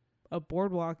a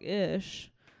boardwalk ish.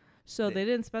 So they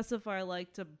didn't specify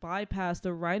like to bypass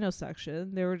the rhino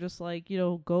section. They were just like,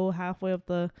 go halfway up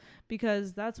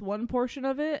because that's one portion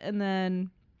of it, and then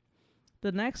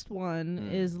the next one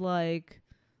is like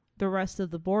the rest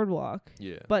of the boardwalk.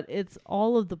 Yeah. But it's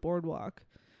all of the boardwalk.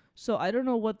 So I don't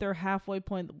know what their halfway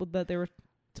point that they were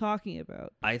talking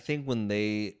about. I think when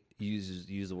they use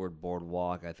the word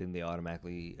boardwalk, I think they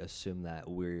automatically assume that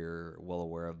we're well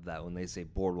aware of that. When they say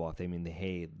boardwalk, they mean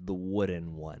the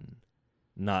wooden one,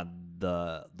 not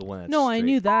the one that's No, I straight,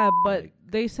 knew that, but like-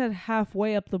 they said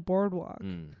halfway up the boardwalk.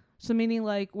 So meaning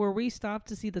like where we stopped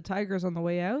to see the tigers on the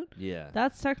way out, Yeah.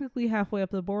 that's technically halfway up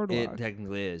the boardwalk. It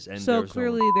technically is. And So there's no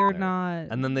clearly one they're there. not.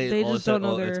 And then they all just said, don't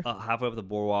know it's their. halfway up the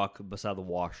boardwalk beside the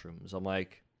washrooms. I'm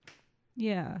like,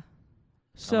 Yeah. I'm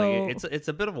So like, it's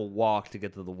a bit of a walk to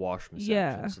get to the washroom section.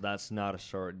 Yeah. So that's not a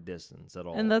short distance at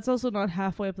all. and that's also not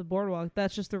halfway up the boardwalk.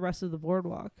 That's just the rest of the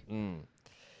boardwalk.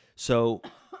 So,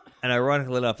 and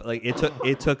ironically enough, like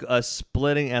it took us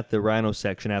splitting at the rhino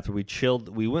section after we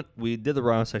chilled. We did the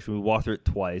rhino section. We walked through it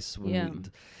twice.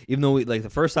 Even though the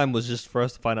first time was just for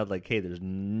us to find out like, hey, there's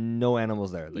no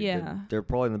animals there. Like, Yeah. they're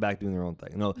probably in the back doing their own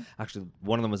thing. No, actually,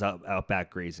 one of them was out back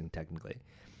grazing technically.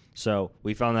 So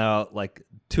we found that out like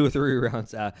 2 or 3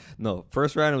 rounds. No,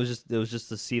 first round it was just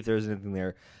to see if there was anything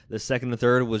there. The second and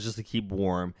third was just to keep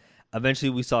warm. Eventually,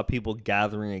 we saw people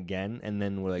gathering again, and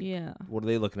then we're like, Yeah. what are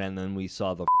they looking at? And then we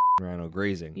saw the rhino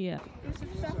grazing. Yeah. There's some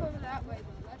stuff over that way,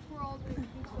 though. That's where all the big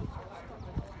folks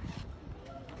are.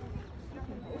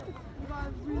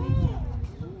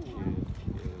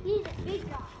 He's a big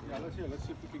guy. Yeah, let's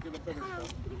see if we can get a better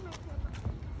shot.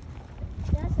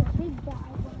 That's a big guy,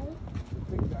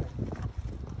 right? Big guy.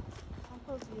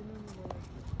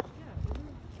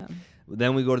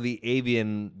 Then we go to the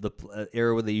avian, the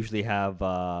area where they usually have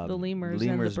The lemurs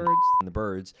and the birds. and the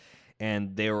birds,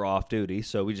 and they were off duty.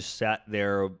 So we just sat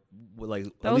there, like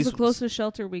That at was the least closest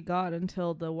shelter we got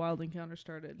until the wild encounter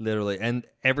started. literally. And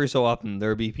every so often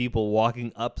there'd be people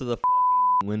walking up to the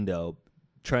f***ing window,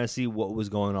 trying to see what was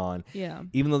going on. Yeah.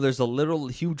 Even though there's a literal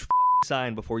huge f***ing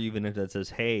sign before you even enter that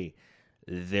says, "Hey,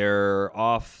 they're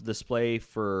off display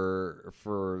for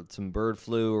some bird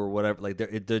flu or whatever." Like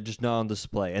they're just not on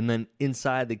display. And then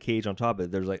inside the cage on top of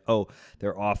it, there's like, "Oh,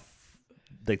 they're off."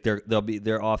 Like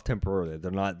they're off temporarily.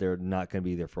 They're not going to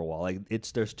be there for a while. Like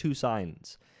there's two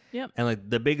signs. Yep. And like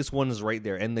the biggest one is right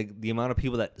there. And the amount of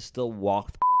people that still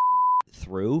walk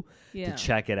through Yeah. to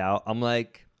check it out, I'm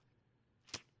like,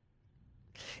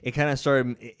 it kind of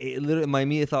started. It literally, my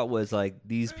immediate thought was like,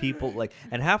 these people, like,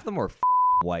 and half of them are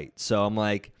white. So I'm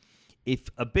like, if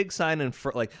a big sign in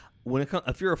front, like when it comes,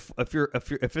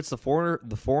 if it's the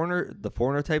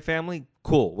foreigner type family,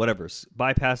 cool, whatever.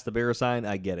 Bypass the barrier sign,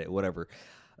 I get it, whatever.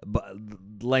 But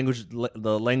the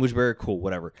language barrier, cool,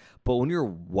 whatever. But when you're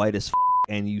white as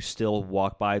and you still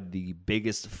walk by the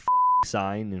biggest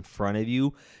sign in front of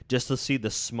you just to see the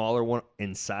smaller one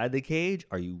inside the cage,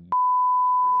 are you?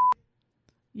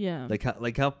 Yeah.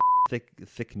 Like how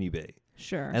thick can you be?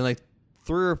 Sure. And like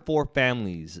 3 or 4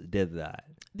 families did that.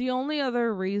 The only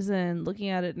other reason, looking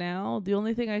at it now, the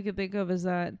only thing I could think of is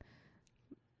that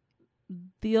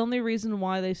the only reason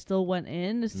why they still went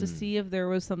in is to see if there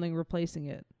was something replacing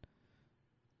it.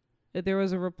 If there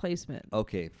was a replacement.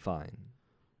 Okay, fine.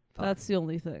 That's the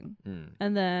only thing.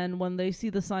 And then when they see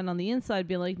the sign on the inside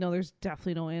being like, no, there's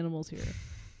definitely no animals here,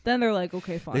 then they're like,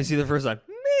 okay, fine. They see the first time,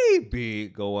 maybe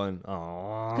going,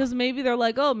 oh. Because maybe they're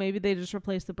like, oh, maybe they just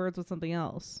replaced the birds with something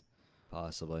else.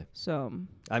 Possibly. So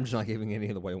I'm just not giving any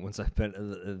of the white ones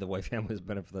the white families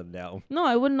benefit of the doubt. no,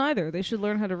 I wouldn't either. They should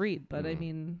learn how to read. But I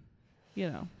mean, you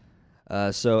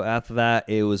know. So after that,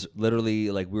 it was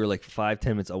literally like we were like 5-10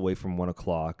 minutes away from 1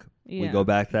 o'clock. Yeah. We go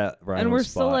back to that rhino and we're spot.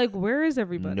 still like, where is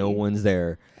everybody? No one's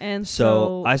there. And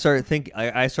So I started thinking.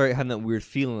 I started having that weird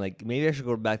feeling like maybe I should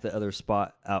go back to the other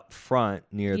spot out front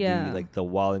near the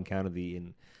wild encounter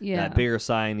that bigger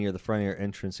sign near the front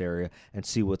entrance area and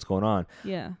see what's going on.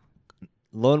 Yeah.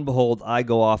 Lo and behold, I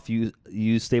go off.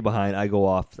 You stay behind. I go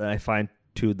off, and I find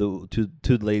two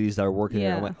ladies that are working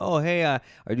there. I'm like, oh hey, are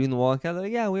you doing the wall encounter? They're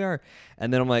like, yeah, we are.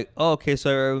 And then I'm like, oh okay, so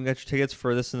everyone got your tickets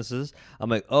for this and this. I'm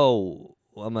like,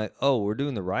 we're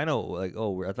doing the rhino. Like,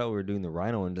 I thought we were doing the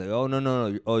rhino. And like, oh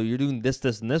no. Oh, you're doing this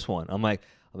and this one. I'm like,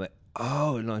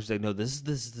 oh no. She's like, no, this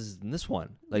is this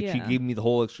one. Like she gave me the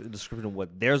whole description of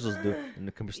what theirs was doing in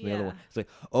comparison to the other one. It's like,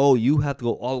 oh, you have to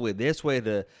go all the way this way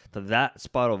to that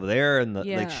spot over there, and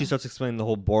like she starts explaining the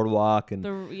whole boardwalk and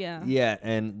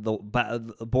and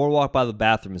the boardwalk by the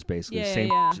bathroom is basically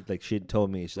same. Like she had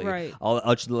told me, she's like,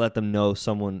 I'll just let them know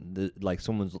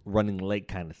someone's running late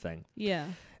kind of thing. Yeah.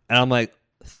 And I'm like,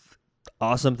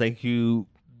 awesome, thank you,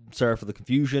 sorry for the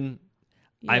confusion.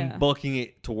 Yeah. I'm booking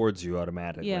it towards you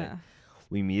automatically. Yeah.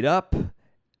 We meet up,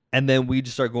 and then we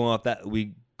just start going off that.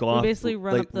 We basically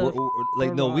run up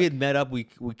the no, we had met up. We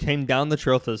came down the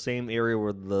trail to the same area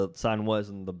where the sign was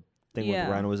and the thing where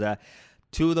the rhino was at.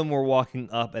 2 of them were walking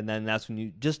up, and then that's when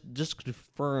you just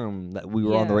confirm that we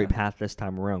were on the right path this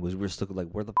time around because we were still like,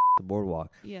 where the the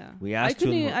boardwalk? Yeah, we asked.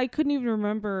 I couldn't even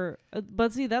remember.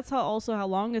 But see, that's how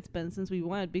long it's been since we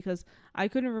went because I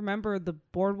couldn't remember the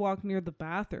boardwalk near the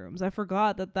bathrooms. I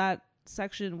forgot that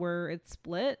section where it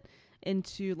split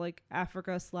into like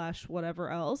Africa / whatever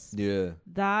else. Yeah,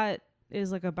 that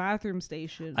is like a bathroom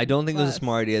station. I don't think it was a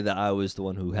smart idea that I was the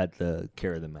one who had to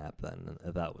carry the map then,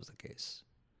 if that was the case.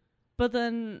 But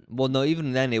then... Well, no,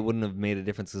 even then it wouldn't have made a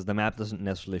difference because the map doesn't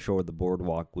necessarily show where the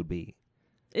boardwalk would be.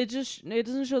 It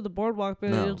doesn't show the boardwalk,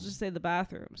 but it'll just say the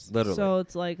bathrooms. Literally. So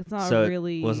it's like, it's not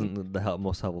really... it wasn't the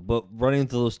most helpful. But running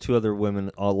into those 2 other women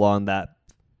along that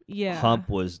hump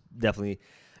was definitely...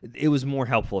 It was more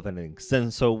helpful, if anything.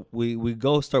 So we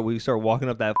start walking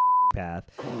up that path,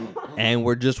 and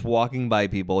we're just walking by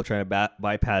people, trying to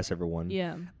bypass everyone.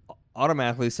 Yeah.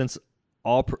 Automatically, since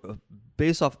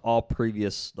based off all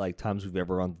previous like times we've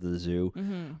ever gone to the zoo,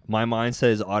 my mindset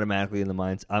is automatically in the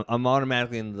minds. I'm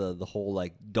automatically in the whole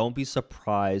like, don't be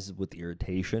surprised with the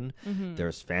irritation.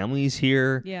 There's families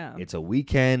here. Yeah, it's a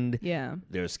weekend. Yeah,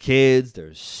 there's kids.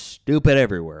 There's stupid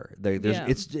everywhere.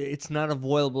 It's not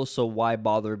avoidable. So why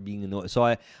bother being annoyed?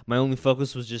 So my only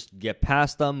focus was just get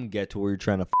past them, get to where you're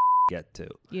trying to get to.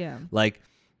 Yeah, like.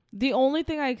 The only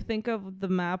thing I think of the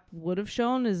map would have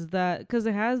shown is that because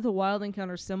it has the wild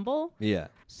encounter symbol. Yeah.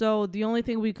 So the only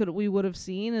thing we would have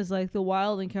seen is like the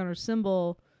wild encounter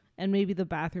symbol and maybe the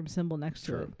bathroom symbol next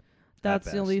to it.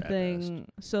 That's the only best.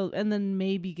 thing. So, and then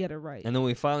maybe get it right. And then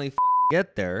we finally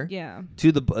get there Yeah. to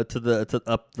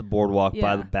up the boardwalk by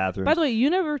Yeah. the bathroom. By the way, you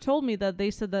never told me that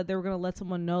they said that they were gonna let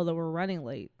someone know that we're running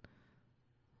late.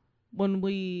 When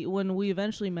we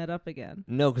eventually met up again.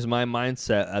 No, because my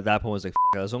mindset at that point was like,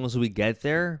 as long as we get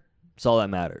there, it's all that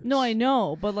matters. No, I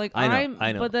know, but like I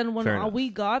know. But then when Fair enough. we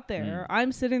got there,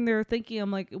 I'm sitting there thinking, I'm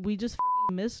like, we just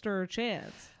missed our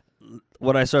chance.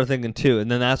 What I started thinking too, and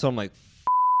then that's when I'm like,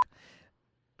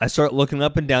 I start looking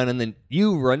up and down, and then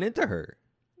you run into her.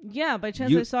 Yeah, by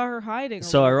chance I saw her hiding. or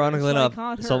So whatever, ironically so I enough,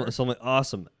 caught so her. I'm like,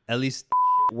 awesome. At least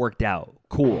worked out.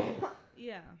 Cool.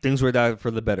 Yeah. Things worked out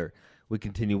for the better. We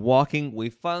continue walking. We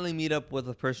finally meet up with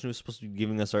the person who's supposed to be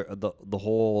giving us the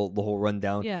whole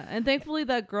rundown. Yeah, and thankfully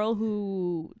that girl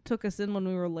who took us in when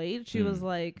we were late, she was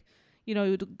like, you know,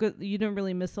 you didn't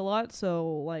really miss a lot,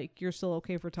 so like you're still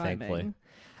okay for timing. Thankfully.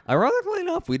 Ironically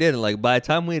enough, we didn't. Like by the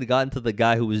time we had gotten to the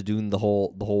guy who was doing the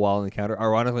whole wild encounter,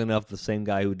 ironically enough, the same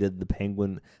guy who did the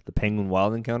penguin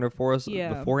wild encounter for us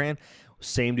beforehand,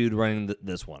 same dude running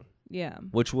this one. Yeah.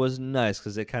 Which was nice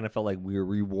because it kind of felt like we were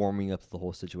rewarming up the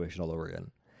whole situation all over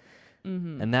again.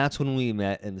 Mm-hmm. And that's when we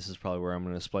met, and this is probably where I'm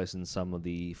going to splice in some of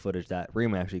the footage that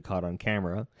Reem actually caught on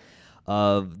camera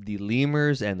of the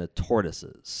lemurs and the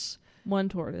tortoises. One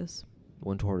tortoise.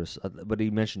 One tortoise, but he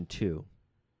mentioned two.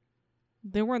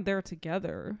 They weren't there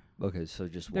together. Okay, so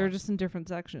just They're one. just in different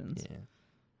sections. Yeah.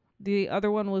 The other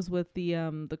one was with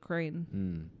the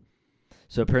crane.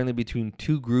 So apparently between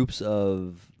two groups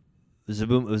of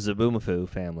Zaboomafoo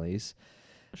families.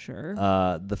 Sure.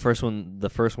 The first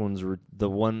one's the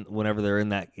one whenever they're in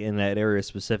that area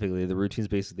specifically. The routine's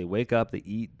basically they wake up, they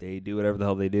eat, they do whatever the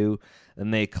hell they do,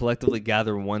 and they collectively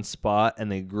gather in one spot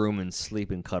and they groom and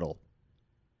sleep and cuddle.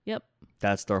 Yep.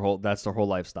 That's their whole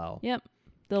lifestyle. Yep.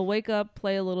 They'll wake up,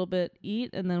 play a little bit,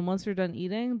 eat, and then once they're done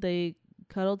eating, they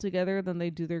cuddle together. Then they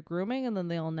do their grooming, and then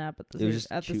they all nap at the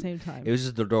same time. It was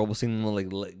just adorable seeing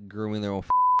them like grooming their own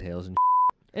tails and.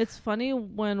 It's funny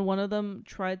when one of them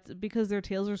tried because their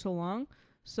tails are so long.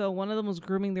 So one of them was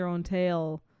grooming their own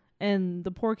tail, and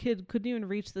the poor kid couldn't even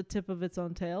reach the tip of its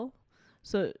own tail.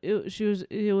 So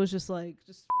it was just like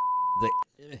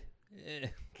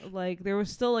like there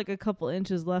was still like a couple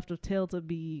inches left of tail to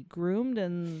be groomed,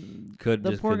 and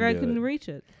the poor guy couldn't reach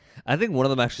it. I think one of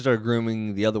them actually started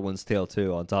grooming the other one's tail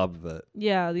too. On top of it,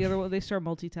 yeah, the other one they start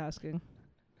multitasking.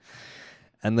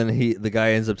 And then the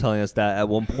guy ends up telling us that at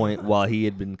one point while he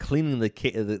had been cleaning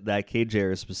that cage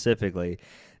area specifically,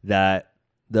 that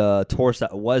the tortoise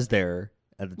that was there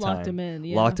at the time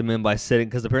locked him in by sitting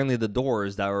because apparently the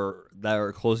doors that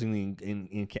were closing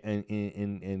the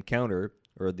encounter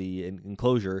or the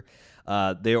enclosure,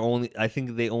 they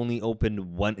only opened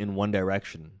one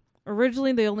direction.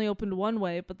 Originally, they only opened one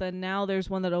way, but then now there's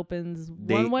one that opens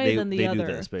one way, then the other. They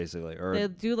do this basically, or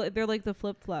they're like the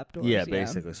flip flap doors. Yeah,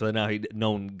 basically. So now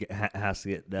no one has to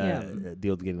get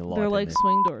deal with getting locked. They're like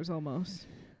swing doors almost.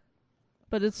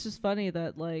 But it's just funny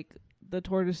that like the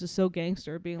tortoise is so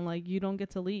gangster, being like, "You don't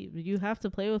get to leave. You have to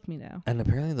play with me now." And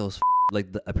apparently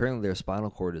apparently their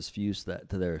spinal cord is fused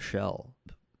to their shell.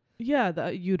 Yeah,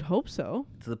 you'd hope so.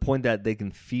 To the point that they can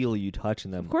feel you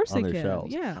touching them. Of course on they their can.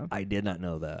 shells. Yeah. I did not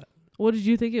know that. What did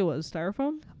you think it was?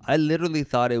 Styrofoam? I literally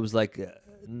thought it was like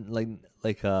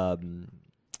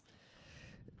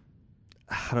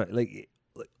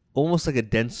almost like a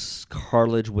dense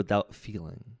cartilage without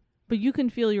feeling. But you can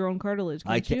feel your own cartilage,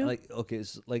 can't you?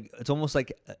 It's almost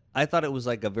like I thought it was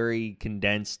like a very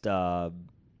condensed.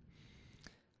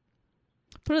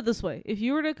 Put it this way: if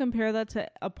you were to compare that to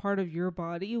a part of your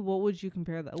body, what would you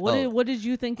compare that? What did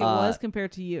you think it was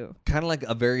compared to you? Kind of like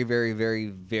a very, very, very,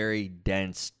 very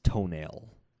dense toenail.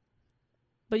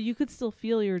 But you could still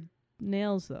feel your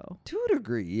nails, though. To a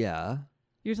degree, yeah.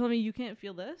 You're telling me you can't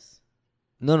feel this?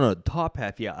 No, top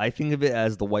half, yeah. I think of it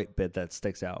as the white bit that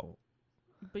sticks out.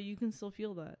 But you can still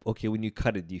feel that. Okay, when you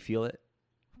cut it, do you feel it?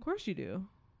 Of course you do.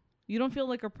 You don't feel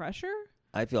like a pressure?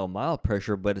 I feel mild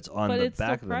pressure, but it's on the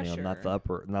back of the nail, pressure.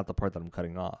 not the part that I'm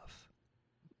cutting off.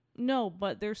 No,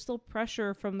 but there's still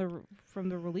pressure from the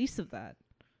release of that.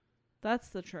 That's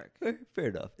the trick. Fair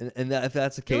enough. And if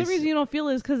that's the case, the only reason you don't feel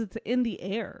it is because it's in the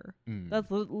air. Mm. That's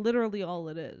literally all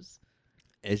it is.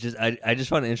 It's just I just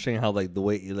find it interesting how like the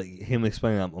way him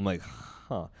explaining that, I'm like,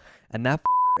 huh. And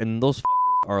and those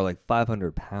are like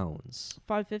 500 pounds.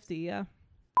 550, yeah.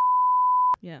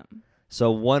 Yeah.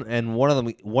 So one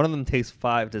of them takes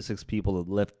 5 to 6 people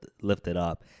to lift it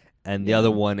up, and the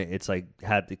other one it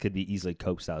could be easily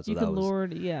coaxed out. So you can lure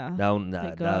it, yeah.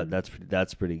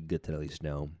 That's pretty good to at least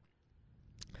know.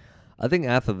 I think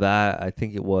after that,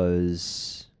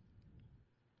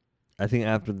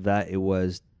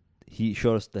 he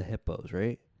showed us the hippos,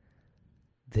 right?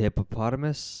 The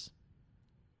hippopotamus.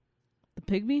 The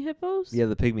pygmy hippos? Yeah,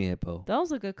 the pygmy hippo. That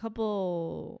was like a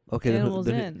couple Okay, animals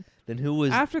then, in. then who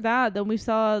was? After that, then we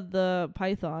saw the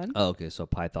python. Oh, okay, so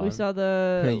python. We saw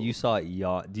the. You saw it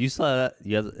yawn. Do you saw that?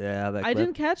 Yeah, that I clip?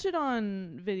 didn't catch it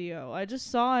on video. I just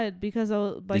saw it because I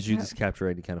was. Did you just capture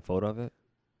any kind of photo of it?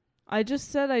 I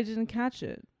just said I didn't catch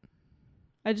it.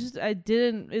 I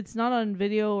didn't. It's not on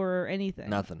video or anything.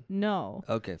 Nothing. No.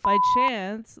 Okay. By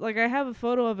chance, like I have a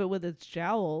photo of it with its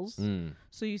jowls, Mm.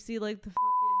 so you see like the.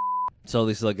 So at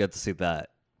least I get to see that.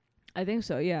 I think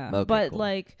so, yeah. Okay, but cool.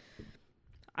 like,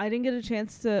 I didn't get a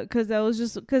chance to, because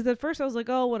at first I was like,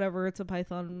 oh, whatever, it's a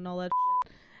python and all that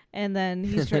shit. And then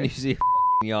he's And then trying, you see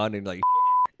yawning like.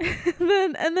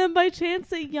 and then by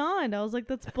chance it yawned. I was like,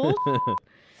 that's bullshit.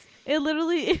 It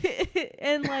literally,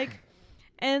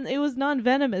 and it was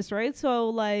non-venomous, right? So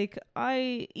like,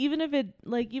 even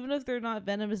if they're not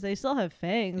venomous, they still have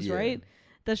fangs, Yeah. right?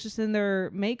 That's just in their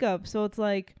makeup. So it's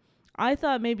like, I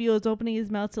thought maybe it was opening his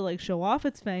mouth to like show off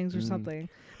its fangs or something.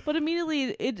 But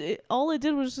immediately it all it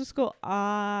did was just go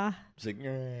ah. It's like,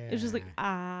 It was just like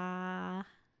ah.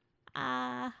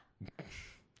 And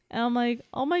I'm like,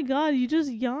 oh my god, you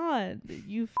just yawned,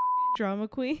 you drama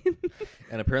queen.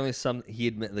 And apparently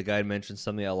the guy had mentioned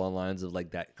something along the lines of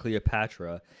like that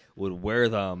Cleopatra would wear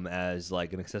them as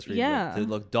like an accessory, Yeah. to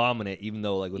look dominant, even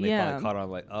though like when they Yeah. finally caught on,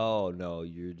 like, oh no,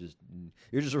 you're just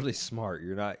really smart.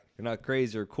 You're not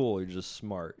crazy or cool. You're just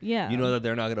smart. Yeah. You know that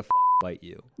they're not gonna bite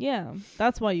you. Yeah,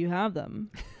 that's why you have them.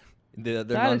 They're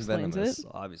That explains non-venomous, it.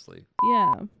 obviously.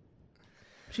 Yeah,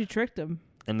 she tricked him.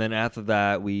 And then after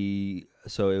that,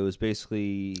 so it was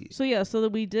basically So yeah, so that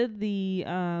we did the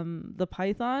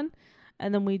python,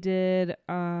 and then we did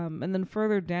and then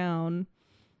further down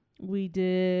we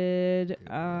did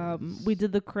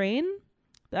the crane,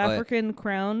 the Oh, yeah. African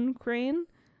crown crane,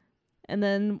 and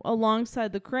then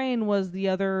alongside the crane was the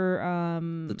other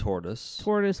the tortoise.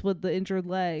 tortoise with the injured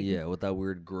leg. Yeah, with that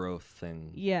weird growth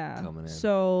thing. Yeah. Coming in.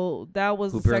 So that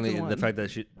was Who the apparently second one.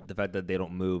 the fact that they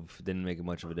don't move didn't make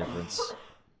much of a difference.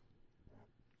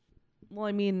 Well,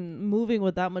 I mean, moving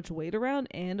with that much weight around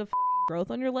and a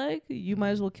growth on your leg, you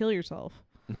might as well kill yourself.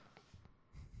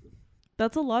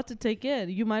 That's a lot to take in.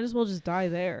 You might as well just die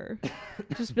there.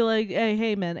 Just be like,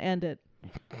 hey, man, end it.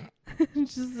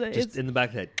 Just in the back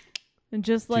of the head. and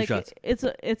just two like shots.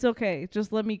 it's okay.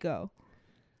 Just let me go.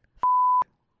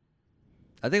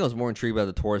 I think I was more intrigued by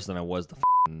the tortoise than I was the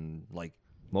like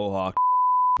mohawk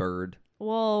bird.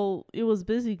 Well, it was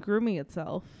busy grooming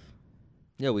itself.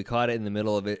 Yeah, we caught it in the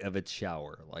middle of its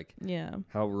shower. Like, Yeah.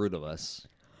 how rude of us.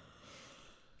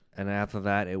 And after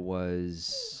that, it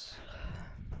was.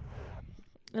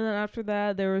 And then after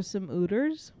that, there was some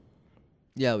ooters.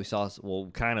 Yeah, we saw. Well,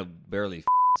 kind of barely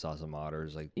saw some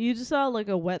otters. Like, You just saw like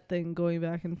a wet thing going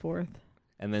back and forth.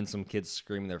 and then some kids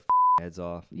screaming their heads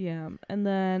off. Yeah. And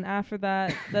then after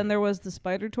that, then there was the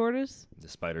spider tortoise. The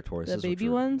spider tortoises, baby which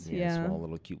are, ones? Yeah. small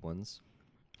little cute ones.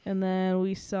 And then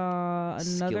we saw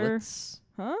another, Skillets?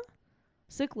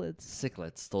 cichlids,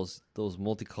 Cichlets, those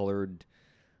multicolored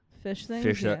fish things.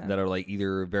 fish yeah. that are like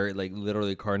either very like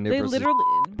literally carnivorous.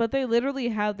 they literally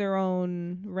have their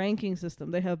own ranking system.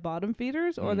 They have bottom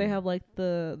feeders, or they have like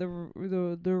the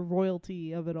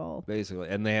royalty of it all. Basically,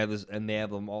 and they have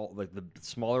them all, like the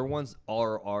smaller ones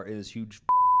are in this huge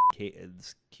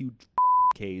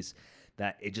case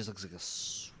that it just looks like a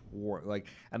swarm, like,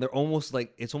 and they're almost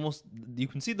like, it's almost, you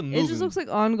can see them moving. It just looks like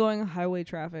ongoing highway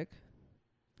traffic.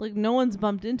 Like no one's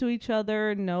bumped into each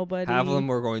other. Nobody. Half of them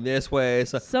were going this way.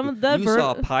 So Some of the you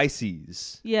saw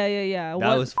Pisces. Yeah.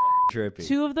 That was trippy.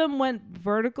 Two of them went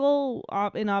vertical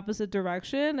in opposite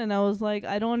direction, and I was like,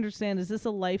 I don't understand. Is this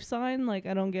a life sign? Like,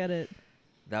 I don't get it.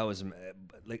 That was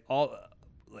like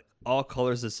all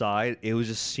colors aside, it was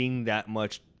just seeing that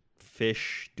much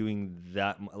fish doing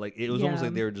that. Like, it was almost Yeah.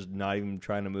 like they were just not even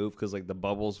trying to move because like the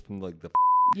bubbles from like the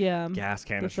Yeah. gas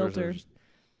canisters filter. are just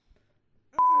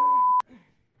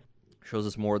shows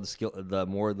us more of the skill,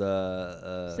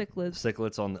 Cichlids.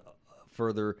 cichlids on the,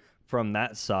 further from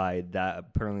that side. That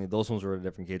apparently those ones were in a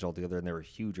different cage altogether, and they were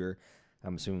huger.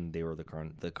 I'm assuming they were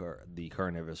the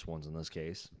carnivorous ones in this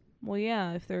case. Well,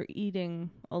 yeah, if they're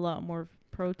eating a lot more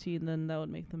protein, then that would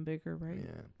make them bigger, right?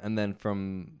 Yeah, and then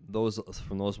from those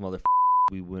motherfuckers,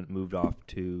 we moved off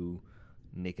to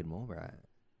naked mole rat,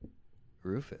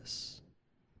 Rufus.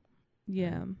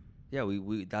 Yeah. Yeah,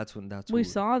 we that's when We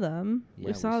saw them. Yeah,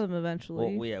 we saw them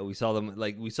eventually. Well, yeah, we saw them.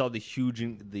 Like, we saw the huge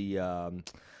the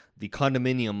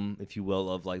condominium, if you will,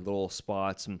 of like little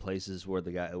spots and places where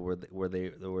they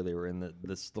were in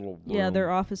this little room. Yeah,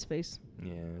 their office space.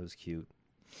 Yeah, it was cute.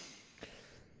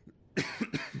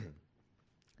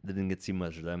 Didn't get to see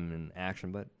much of them in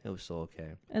action, but it was still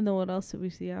okay. And then what else did we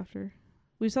see after?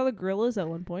 We saw the gorillas at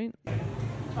one point.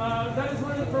 That is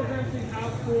one of the programs we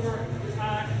have for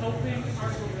helping our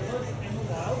gorillas in the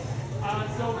wild.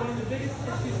 So one of the biggest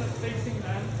issues that's facing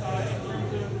them in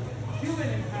terms of human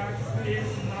impacts is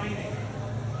mining.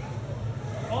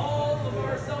 All of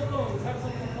our cell phones have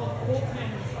something called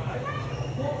coltan inside.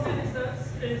 Coltan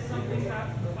is something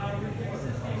that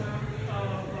reduces the amount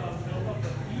of buildup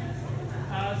of heat.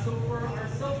 So for our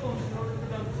cell phones, in order for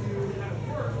them to have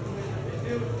work the way that they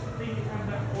do, they need to have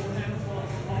that coltan as well as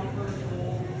copper,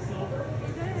 gold, and silver.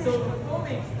 So the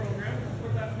Phonates program, which is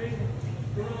what that big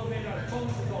gorilla made out of phones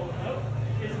is all about,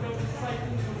 is about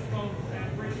recycling those phones and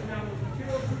breaking down those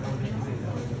materials and using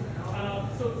them.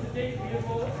 So to date, we have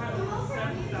all had over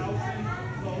 7,000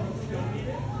 phones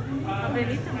donated. And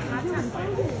without we have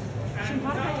 5,000,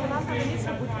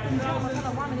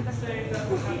 say that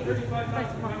we have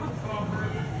 35,000 pounds of copper,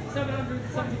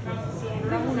 770 pounds of silver,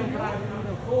 700 pounds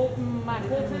of gold. Coltan that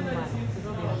is used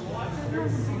a lot, very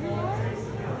small trace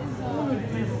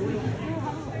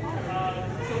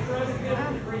so for us to be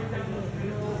able to break down those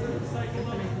minerals and recycle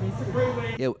them, it's a great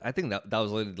way. Yeah, I think that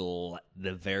was literally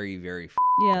the very, very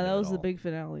Yeah, that of was it the all. big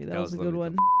finale. That was a good literally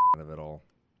one. the of it all.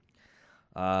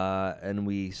 And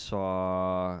we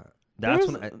saw There that's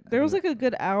was, when there was like a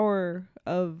good hour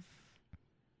of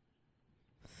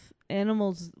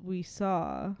animals we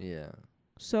saw. yeah.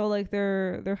 So like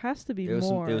there has to be It was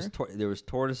more. there was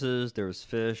tortoises, there was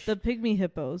fish. The pygmy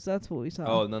hippos. That's what we saw.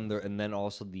 Oh, and then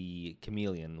also the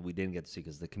chameleon we didn't get to see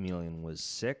because the chameleon was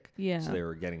sick. yeah. So they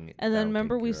were getting. And then that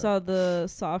remember taken we care of. saw the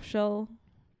soft shell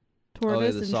Oh, yeah,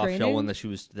 tortoise the in soft training. shell one that she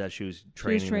was She was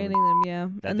training. training them, yeah.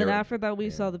 That And they then were- after that, we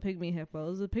yeah. saw the pygmy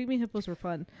hippos. The pygmy hippos were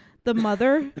fun. The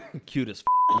mother, Cute as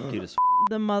cute as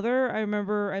the mother. I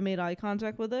remember I made eye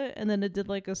contact with it, and then it did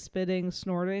like a spitting,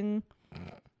 snorting,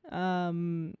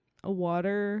 a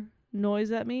water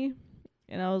noise at me,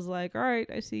 and I was like, "All right,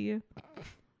 I see you.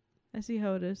 I see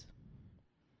how it is."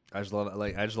 I just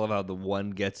love how the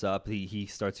one gets up, he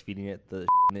starts feeding it the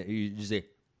you just say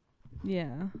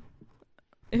Yeah.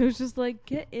 It was just like,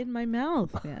 get in my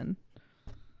mouth, man.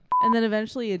 And then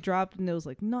eventually it dropped and it was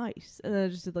like, nice. And then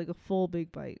it just did like a full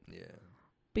big bite. yeah.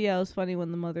 But yeah, it was funny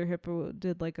when the mother hippo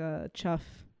did like a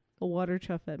water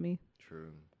chuff at me.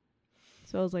 True.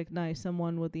 So I was like, nice, I'm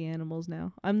one with the animals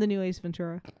now. I'm the new Ace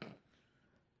Ventura.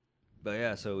 But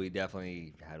yeah, so we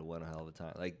definitely had one hell of a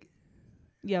time. Like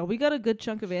Yeah, we got a good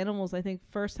chunk of animals, I think,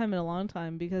 first time in a long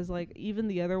time. Because like even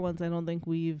the other ones, I don't think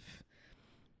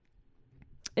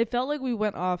it felt like we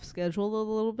went off schedule a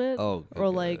little bit. or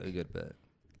like a good bit.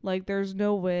 Like, there's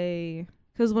no way.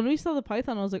 Because when we saw the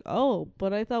python, I was like, oh,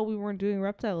 but I thought we weren't doing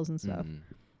reptiles and stuff. Mhm.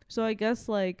 So I guess,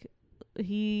 like,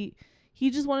 he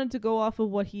just wanted to go off of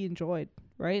what he enjoyed,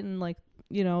 right? And, like,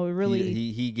 you know, it really.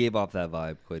 He gave off that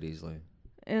vibe quite easily.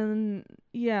 And,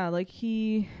 yeah, like,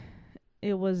 it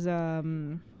was,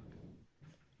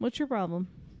 what's your problem?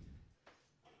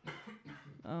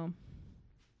 Oh.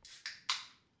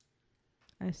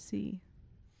 I see.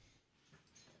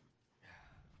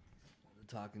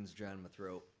 The talking's drowning my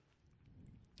throat.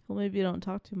 Well, maybe you don't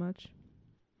talk too much.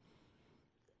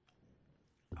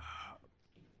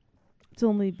 It's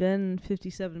only been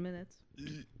 57 minutes.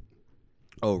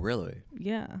 Oh, really?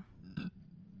 Yeah.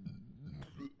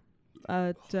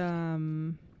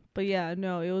 But yeah,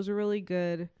 no, it was a really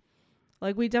good.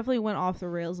 Like, we definitely went off the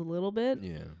rails a little bit.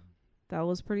 Yeah. That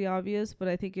was pretty obvious, but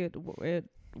I think it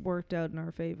worked out in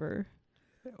our favor.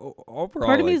 Overall,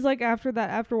 Part of me is like,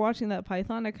 after watching that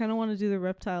python, I kind of want to do the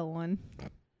reptile one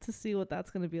to see what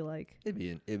that's gonna be like.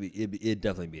 it'd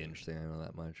definitely be interesting. I know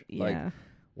that much. Yeah. Like,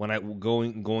 when I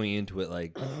going into it,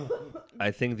 like, I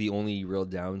think the only real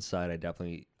downside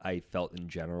I felt in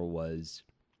general was,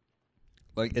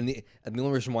 like, and the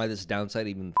only reason why this downside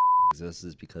even exists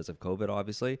is because of COVID,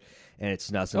 obviously, and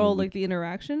it's not something. Oh, like the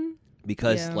interaction?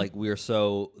 because Yeah. like we're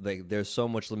so like there's so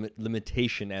much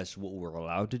limitation as to what we're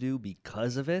allowed to do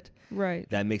because of it. Right.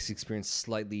 That makes the experience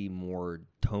slightly more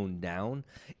toned down.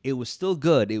 It was still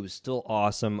good. It was still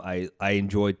awesome. I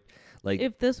enjoyed. Like,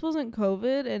 If this wasn't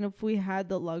COVID and if we had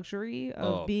the luxury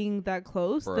of Oh, being that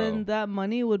close, bro. then that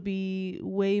money would be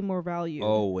way more valued.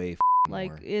 oh, way like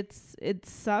more. it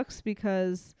sucks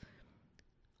because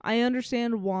I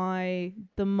understand why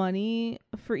the money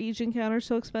for each encounter is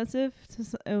so expensive,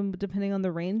 depending on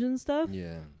the range and stuff.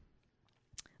 Yeah.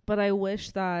 But I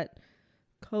wish that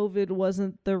COVID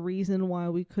wasn't the reason why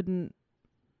we couldn't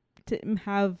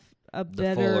have a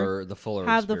better The fuller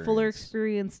have the fuller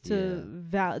experience.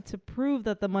 experience to prove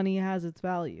that the money has its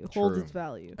value, holds True. its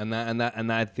value. And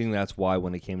I think that's why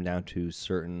when it came down to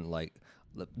certain like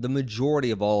the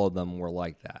majority of all of them were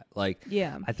like that. Like,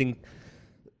 Yeah. I think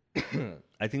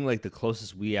like the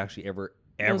closest we actually ever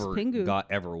Was Pingu. got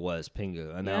was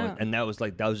Pingu, and Yeah. that was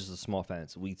just a small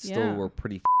fence. We still Yeah. were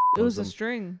pretty. It was a close to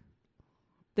string.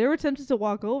 They were tempted to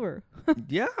walk over. them.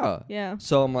 Yeah. Yeah.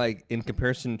 So I'm like, in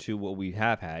comparison to what we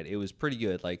have had, it was pretty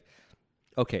good. Like,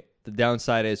 okay, the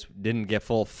downside is didn't get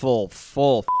full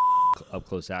up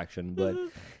close action, but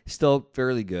still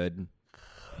fairly good.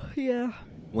 Yeah.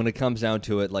 When it comes down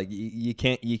to it, like you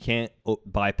can't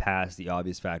bypass the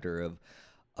obvious factor of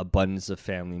abundance of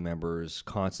family members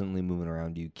constantly moving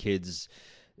around you, kids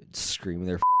screaming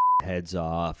their heads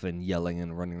off and yelling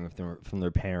and running from their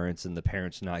parents, and the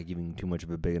parents not giving too much of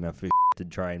a big enough to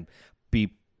try and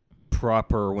be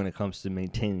proper when it comes to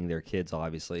maintaining their kids.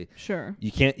 Obviously, Sure.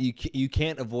 you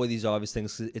can't avoid these obvious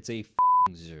things. 'Cause it's a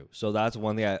zoo. So that's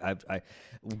one thing I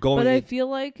going. But I feel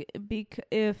like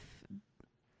if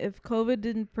COVID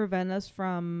didn't prevent us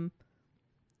from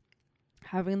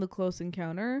having the close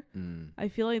encounter, I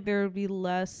feel like there would be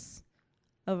less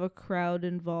of a crowd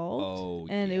involved. Oh,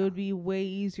 and yeah. it would be way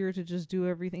easier to just do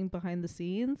everything behind the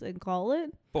scenes and call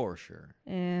it. For sure.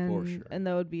 And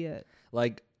that would be it.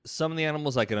 Like some of the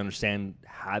animals I can understand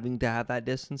having to have that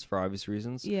distance for obvious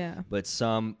reasons. Yeah. But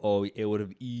some, it would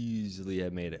have easily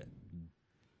have made it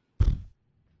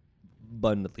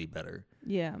abundantly better.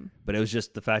 Yeah. But it was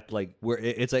just the fact, like, where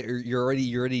it's like you're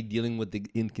already dealing with the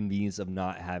inconvenience of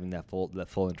not having that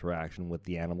full interaction with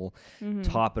the animal. Mm-hmm.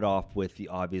 Top it off with the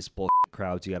obvious bullshit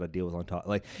crowds you got to deal with on top.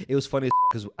 Like, it was funny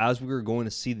because as we were going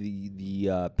to see the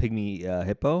pygmy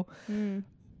hippo,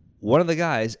 one of the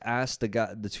guys asked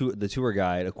the tour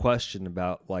guide a question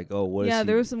about, like, oh, what is Yeah, he?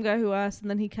 there was some guy who asked, and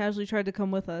then he casually tried to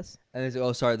come with us. And he's like,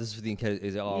 oh, sorry, this is for the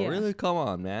he's like, oh, Yeah. really? Come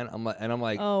on, man. I'm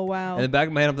like, Oh, wow. in the back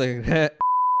of my head, I'm thinking,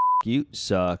 you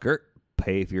sucker,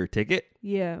 pay for your ticket.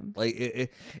 Yeah. Like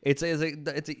it's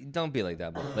don't be like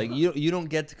that, bro. Like you don't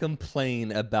get to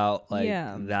complain about like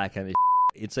Yeah. that kind of.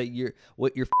 It's like your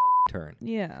turn.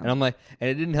 Yeah. And I'm like, and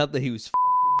it didn't help that he was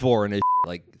foreign as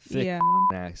like thick Yeah.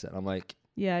 accent. I'm like,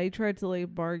 Yeah, he tried to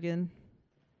like bargain.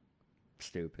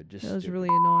 stupid. Just That was stupid. really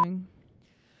annoying.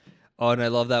 Oh, and I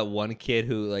love that one kid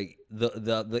who like the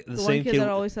The same one kid that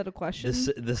always had a question.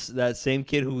 that same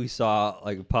kid who we saw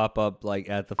like pop up like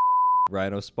at the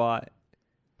rhino spot,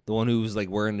 the one who was like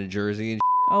wearing the jersey and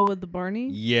Oh, with the Barney?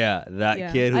 yeah, that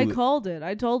Yeah. kid who I called it.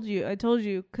 I told you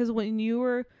because when you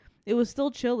were, it was still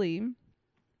chilly,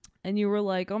 and you were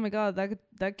like, "Oh my god, that kid's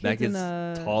that kid's in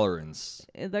a tolerance.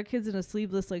 that kid's in a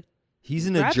sleeveless like." He's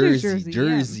in a Raptors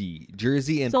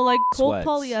jersey, and So like cold sweats.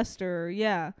 polyester,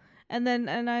 yeah. And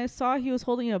I saw he was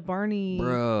holding a Barney.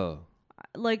 bro.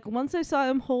 Like once I saw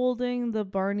him holding the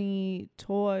Barney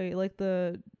toy, like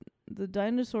the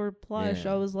dinosaur plush,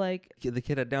 Yeah. I was like, The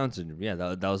kid had Down syndrome. Yeah,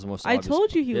 that was the most. I obvious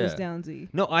told you he was yeah. Downsy.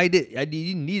 No, I did. You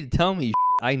didn't need to tell me.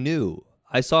 I knew.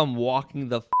 I saw him walking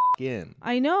the in.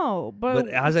 I know, But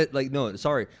as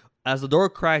as the door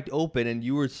cracked open and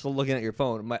you were still looking at your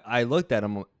phone, I looked at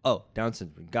him. Oh, Down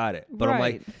syndrome, got it. But I'm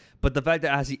like, Right. but the fact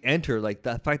that as he entered, like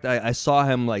the fact that I saw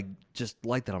him like just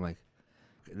like that, I'm like,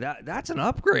 that's an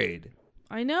upgrade.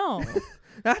 I know.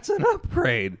 That's an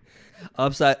upgrade.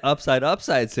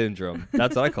 Upside syndrome.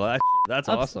 That's what I call it. That's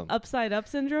awesome. Upside up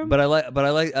syndrome. But I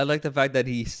like the fact that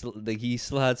he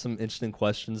still had some interesting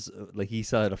questions. Like he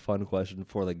still had a fun question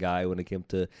for the guy when it came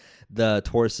to the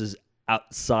tortoises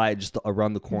outside, just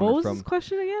around the corner what was from. his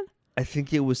question again? I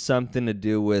think it was something to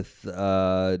do with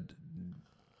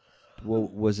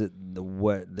what was it?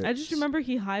 I just remember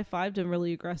he high-fived him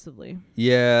really aggressively.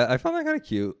 Yeah, I found that kind of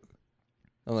cute.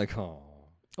 I'm like, oh.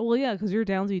 Well, yeah, because you're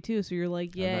Downsy too, so you're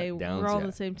like, I'm yay, not we're Downs all on yet.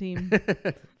 the same team.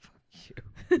 Fuck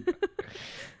you.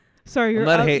 Sorry, you're I'm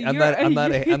not a up- hate.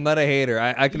 you're- I'm not a hater.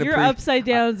 I can You're appreciate. upside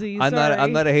downsy. I'm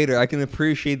sorry. not a hater. I can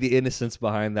appreciate the innocence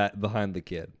behind the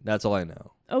kid. That's all I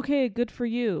know. Okay, good for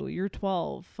you. You're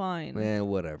 12. Fine.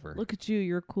 Whatever. Look at you.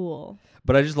 You're cool.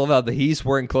 But I just love how he's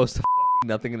wearing close to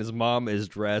nothing, and his mom is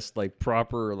dressed like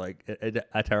proper like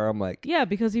attire. I'm like, Yeah,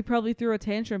 because he probably threw a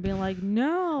tantrum, being like,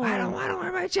 "No, I don't want to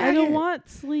wear my jacket. I don't want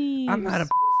sleeves. I'm not a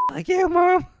like you,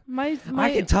 mom. my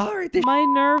I can tolerate this. my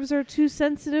nerves are too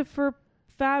sensitive for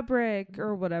fabric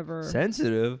or whatever."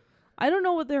 Sensitive, I don't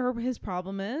know what his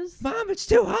problem is. mom. It's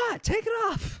too hot. Take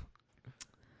it off.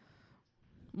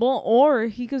 Well, or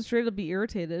he could straight up be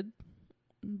irritated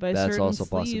by That's certain also a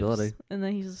sleeves, possibility. and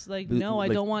then he's just like, The- "No, I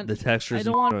like, don't want the textures. I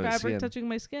don't want on his fabric skin. touching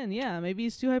my skin." Yeah, maybe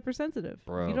he's too hypersensitive.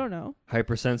 Bro. You don't know.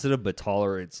 Hypersensitive, but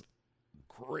tolerates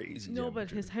crazy. No, but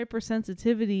temperature. his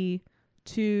hypersensitivity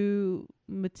to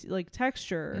like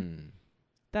texture. Mm.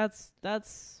 That's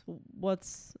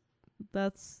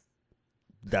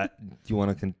that do you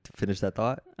want to finish that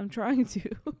thought? I'm trying to.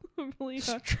 I'm really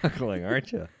hard. Struggling,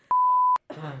 aren't you?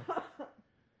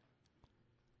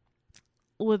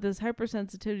 With his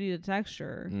hypersensitivity to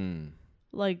texture,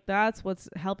 like that's what's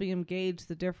helping him gauge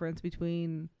the difference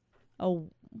between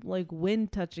like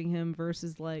wind touching him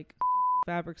versus like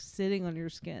fabric sitting on your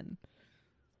skin.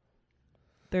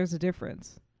 There's a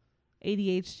difference.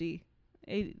 ADHD.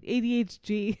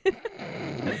 ADHD.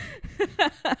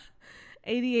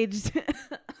 ADHD.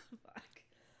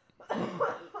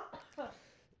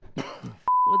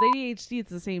 With ADHD, it's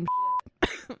the same.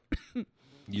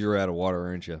 You're out of water,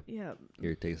 aren't you? Yeah.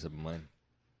 Here, take some of mine.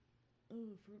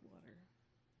 Ooh, fruit water.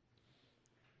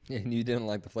 And you didn't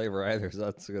like the flavor either, so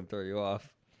that's gonna throw you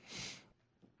off.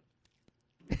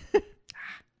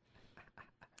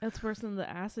 That's worse than the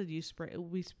acid we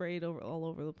sprayed all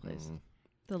over the place.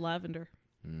 The lavender.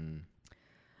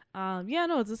 Yeah,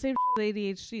 no, it's the same with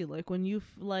ADHD. Like when you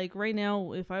like right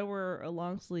now, if I wear a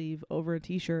long sleeve over a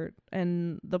t-shirt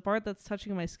and the part that's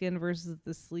touching my skin versus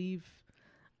the sleeve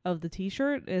of the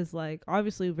t-shirt is like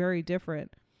obviously very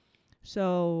different.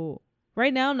 So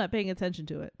right now I'm not paying attention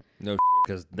to it. No,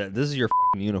 because this is your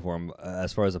uniform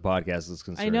as far as the podcast is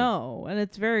concerned. I know, and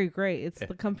it's very great. It's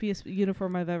the comfiest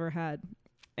uniform I've ever had.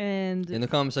 And in the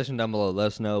comment section down below, let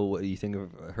us know what you think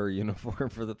of her uniform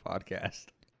for the podcast.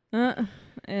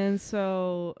 And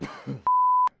so,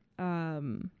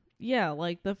 yeah,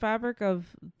 like the fabric of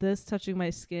this touching my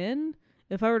skin,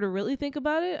 if I were to really think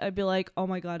about it, I'd be like, oh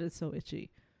my God, it's so itchy.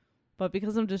 But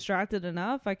because I'm distracted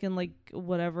enough, I can like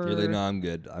whatever. You're like, no, I'm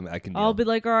good. I can deal. I'll be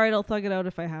like, all right, I'll thug it out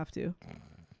if I have to.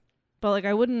 But like,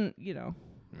 I wouldn't,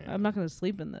 I'm not going to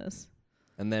sleep in this.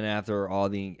 And then after all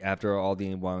the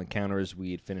wild encounters, we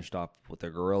had finished off with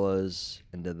the gorillas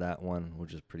and did that one,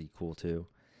 which is pretty cool too.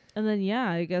 And then yeah,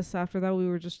 I guess after that we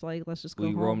were just like, let's just go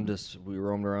home. We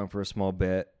roamed around for a small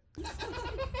bit. Yeah.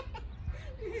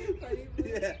 Look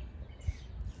at that.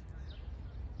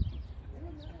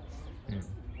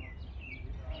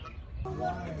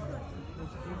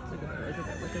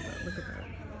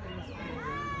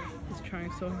 He's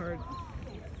trying so hard.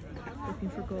 Looking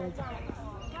for gold. I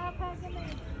have a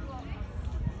feeling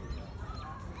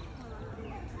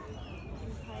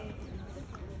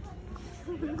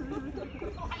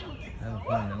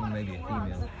that one may be a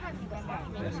female.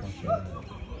 Based off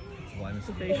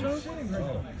The facial?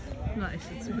 Oh. Nice,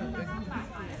 it's super big.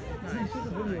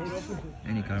 Nice.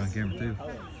 And you caught it on camera too.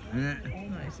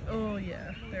 Nice. Oh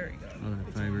yeah, there we go. All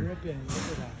that fiber.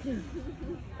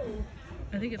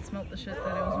 I think it smelt the shit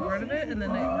that it was part of it, and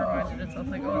then it reminded itself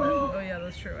like, oh yeah,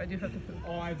 that's true. I do have to poop.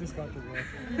 Oh, I just got the work.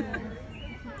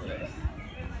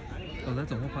 Oh,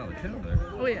 that's a whole pile of cattle there.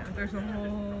 Oh yeah, there's a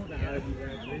whole. Yeah.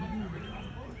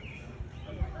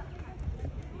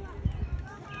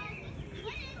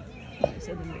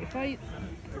 So then they fight,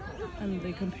 and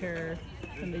they compare,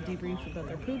 and they debrief about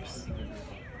their poops.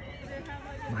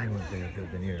 Mine was bigger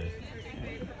poop than yours.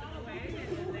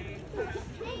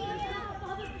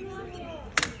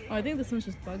 Oh, I think this one's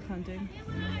just bug hunting.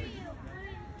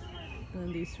 And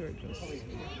then these two are just.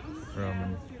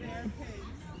 Roman.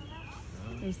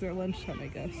 It was their lunchtime, I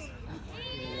guess.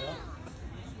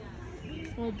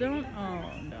 Well, don't.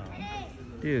 Oh no.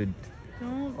 Dude,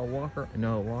 Don't. a walker?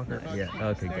 No, a walker? No, Yeah,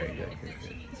 okay, there good, you good, good,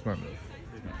 good. Smart move.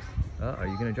 Are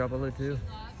you gonna drop a lid too?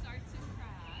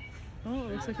 Oh,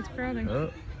 it looks like it's crowding.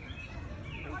 Oh.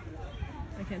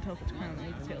 I can't tell if it's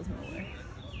crowding. The tail's in the way.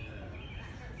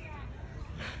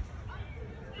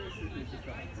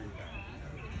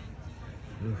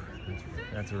 Ooh,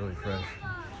 that's really fresh.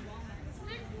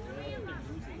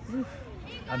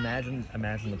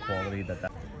 Imagine the quality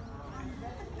that.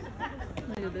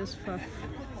 Look at this fuck.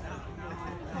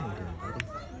 How you doing, buddy?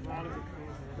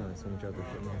 Oh, so much other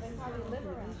shit now.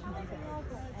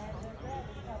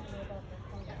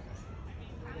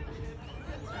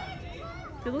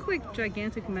 They look like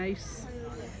gigantic mice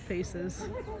faces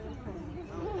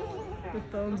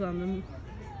with bones on them.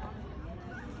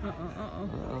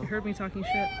 You heard me talking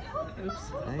shit.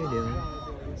 Oops. How you doing?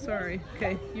 Sorry.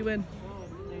 Okay, you win.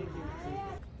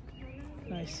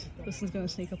 Nice. This one's gonna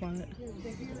sneak up on it.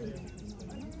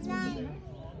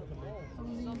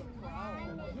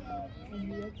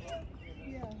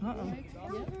 Uh-oh.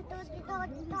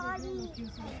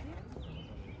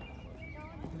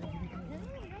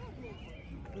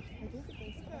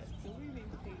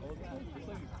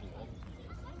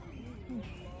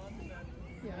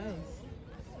 Yes.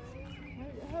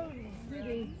 How do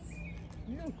they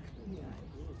look? Yeah.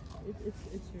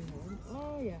 It's your hand.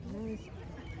 Oh yeah, nice.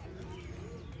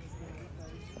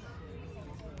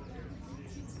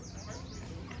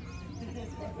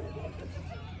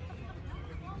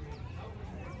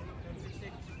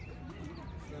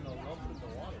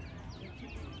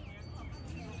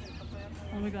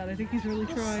 my god, I think he's really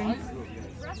trying. Oh my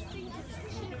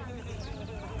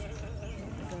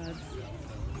god.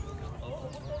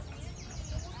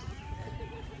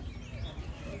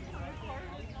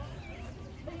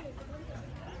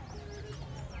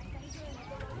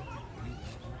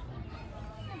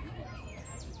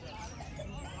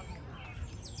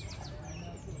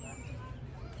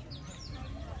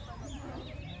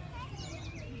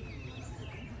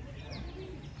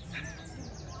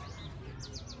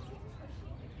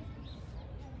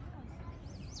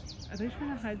 Are they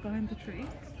trying to hide behind the tree?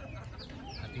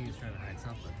 I think he's trying to hide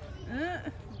something.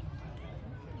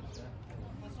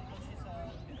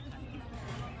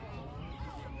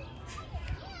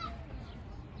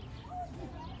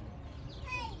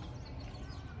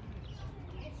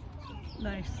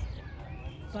 Nice.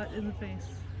 Butt in the face.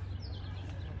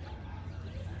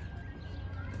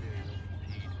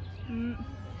 Mm.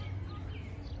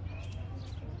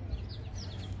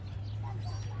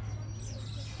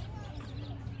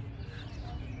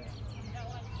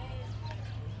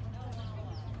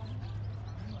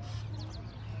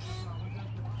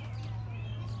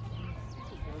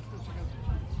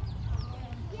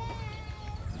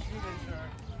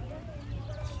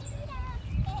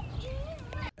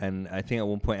 And I think at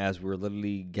one point, as we were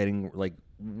literally getting like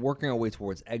working our way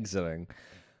towards exiting,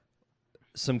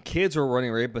 some kids were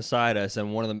running right beside us,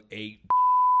 and one of them ate.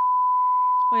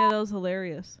 Oh yeah, that was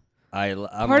hilarious. I'm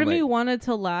Part of me like, wanted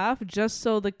to laugh just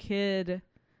so the kid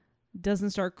doesn't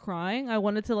start crying. I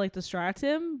wanted to like distract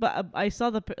him, but I saw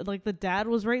the dad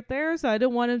was right there, so I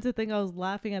didn't want him to think I was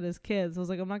laughing at his kids. I was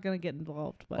like, I'm not gonna get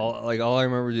involved. But all I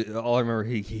remember,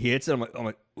 he hits it. I'm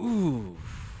like, ooh.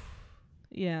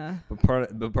 yeah, But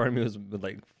part of me was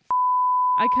like,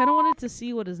 I kind of wanted to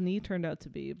see what his knee turned out to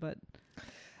be, but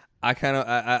I kind of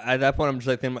at that point I'm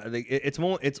just like,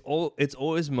 it's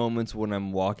always moments when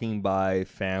I'm walking by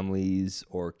families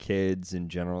or kids in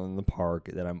general in the park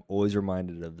that I'm always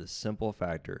reminded of the simple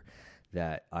factor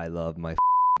that I love my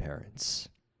parents.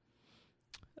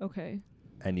 okay.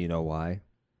 And you know why?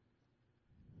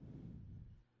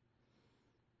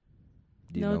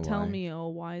 Do you No, know tell why? me, oh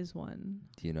wise one.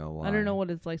 Do you know why? I don't know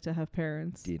what it's like to have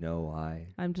parents. Do you know why?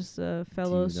 I'm just a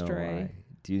fellow Do you know stray. why?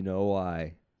 Do you know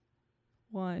why?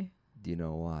 Why? Do you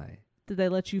know why? Did they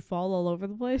let you fall all over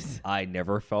the place? I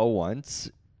never fell once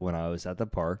when I was at the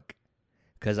park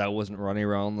because I wasn't running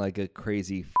around like a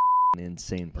crazy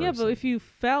insane person. Yeah, but if you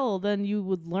fell, then you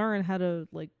would learn how to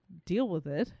like deal with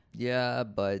it. Yeah,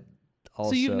 but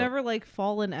also... So you've never like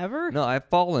fallen ever? No, I've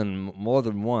fallen more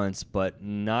than once, but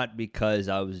not because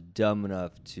I was dumb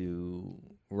enough to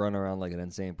run around like an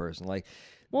insane person. Like,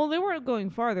 Well, they weren't going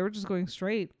far. They were just going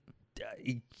straight.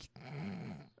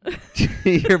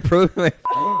 you're proving my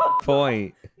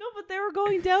point. No, but they were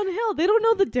going downhill. They don't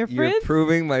know the difference. You're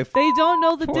proving my They don't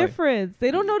know the point. difference. They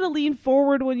don't know to lean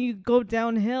forward when you go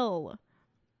downhill.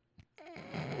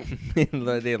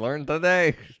 They learned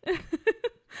today.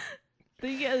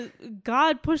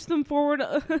 God pushed them forward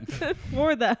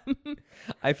for them.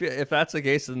 I feel if that's the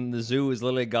case, then the zoo is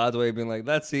literally God's way of being like,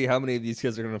 let's see how many of these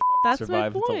kids are gonna That's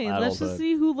survive my until point. adulthood. Let's just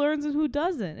see who learns and who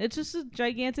doesn't. It's just a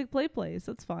gigantic play place.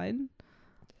 That's fine.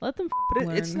 Let them But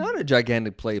learn. it's not a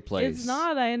gigantic play place. It's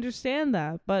not. I understand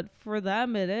that, but for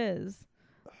them, it is.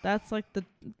 That's like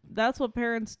that's what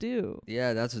parents do.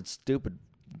 Yeah, that's what's stupid.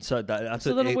 So that's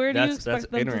So what then where do you that's expect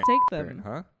them to ignorant take parent,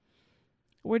 them? Huh?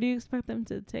 Where do you expect them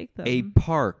to take them? A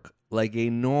park, like a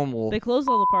normal. They closed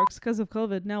all the parks because of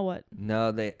COVID. Now what?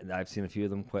 No, I've seen a few of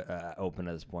them open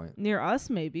at this point. Near us,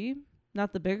 maybe.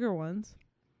 Not the bigger ones.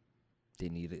 They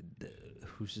need it.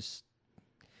 Who's just?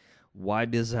 Why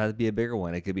does it have to be a bigger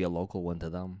one? It could be a local one to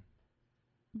them.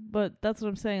 But that's what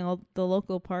I'm saying. All the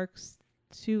local parks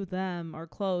to them are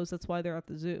closed. That's why they're at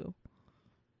the zoo.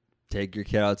 Take your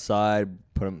kid outside,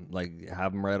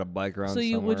 have them ride a bike around. So would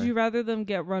somewhere. you rather them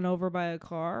get run over by a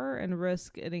car and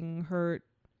risk getting hurt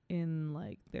in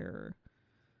like their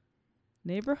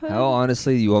neighborhood? How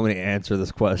honestly do you want me to answer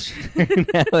this question?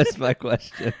 That was my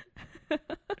question.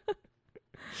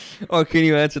 Or can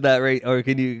you answer that right? Or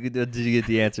did you get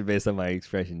the answer based on my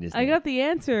expression just I now? got the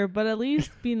answer, but at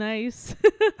least be nice.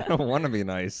 I don't want to be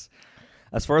nice.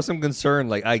 As far as I'm concerned,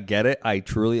 like, I get it. I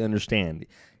truly understand.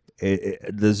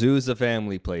 The zoo is a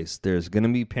family place. There's gonna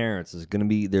be parents. There's gonna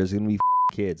be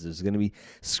kids. There's gonna be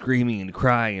screaming and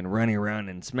crying and running around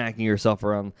and smacking yourself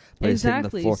around.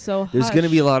 Exactly. The floor. So there's gonna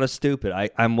be a hush. lot of stupid.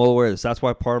 I'm well aware of this. That's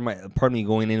why part of me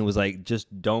going in was like, just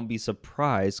don't be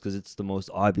surprised because it's the most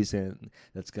obvious thing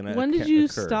that's gonna. When did you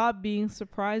occur. stop being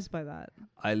surprised by that?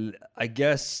 I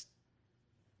guess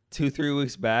 2-3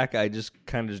 weeks back, I just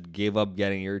kind of just gave up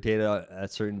getting irritated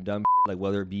at certain dumb shit, like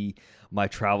whether it be my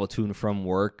travel to and from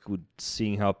work, with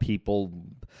seeing how people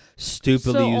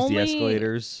stupidly So use the only-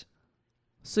 escalators.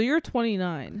 So you're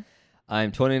 29,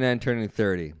 I'm 29, turning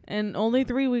 30. and only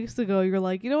 3 weeks ago you're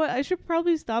like, you know what? I should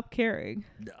probably stop caring.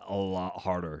 A lot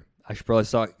harder. I should probably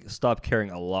stop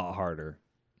caring a lot harder.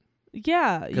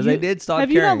 Yeah, Because I did stop Have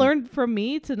caring. you not learned from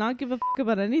me to not give a fuck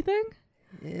about anything?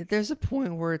 There's a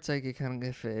point where it's like it kind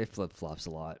of it flip flops a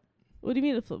lot. What do you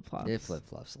mean it flip flops? It flip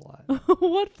flops a lot.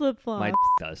 What flip flops? My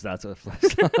does. That's what flip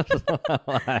flops a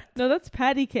lot. No, that's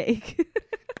patty cake.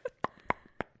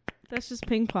 That's just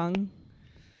ping pong.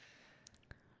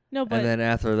 No, but And then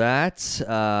after that,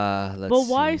 let's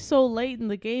why see. so late in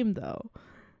the game though?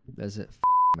 Does it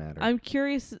matter? I'm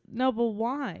curious. No, but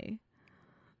why?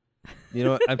 You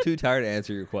know what? I'm too tired to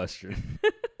answer your question.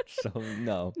 So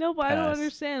no. No, but I don't Pass.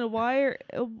 understand why.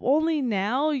 Only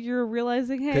now you're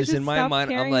realizing, hey, I Because should in my stop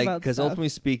mind, I'm caring like, about because stuff. ultimately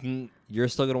speaking, you're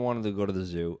still gonna want to go to the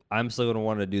zoo. I'm still gonna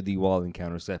want to do the wild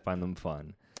encounters. 'Cause I find them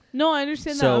fun. No, I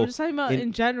understand that. So, I'm just talking about in-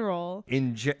 in general.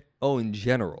 In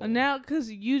general, And now,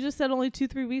 because you just said only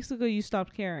 2-3 weeks ago you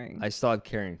stopped caring. I stopped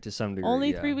caring to some degree.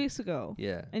 Only yeah. 3 weeks ago.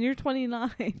 Yeah. And you're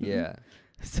 29. Yeah.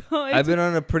 So I've been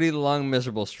on a pretty long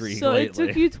miserable streak so lately. it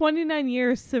took you 29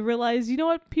 years to realize, you know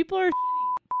what? People are shitty.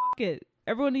 Fuck it.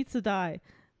 Everyone needs to die.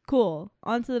 Cool.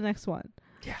 On to the next one.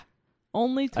 Yeah.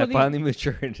 Only I 20. finally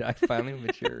matured. I finally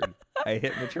matured. I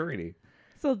hit maturity.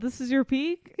 So this is your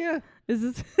peak? Yeah. Is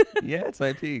this? Yeah, it's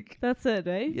my peak. That's it,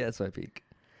 right? Yeah, it's my peak.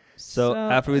 So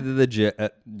after we did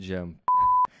the gym,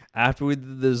 after we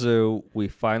did the zoo, we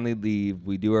finally leave.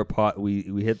 We do our pot. We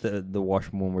hit the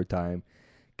washroom one more time,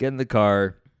 get in the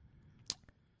car,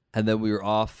 and then we were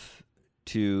off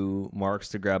to Mark's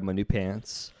to grab my new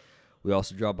pants. We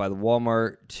also dropped by the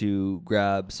Walmart to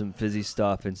grab some fizzy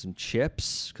stuff and some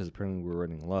chips because apparently we were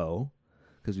running low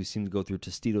because we seem to go through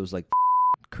Tostitos like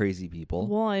crazy people.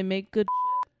 Well, I make good.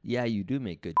 Yeah, you do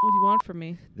make good. What do you want from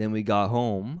me? Then we got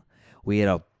home. We had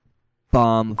a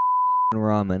bomb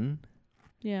ramen.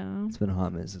 Yeah. It's been a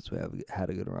hot minute since we have had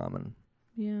a good ramen.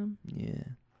 Yeah. Yeah.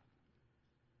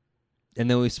 And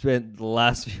then we spent the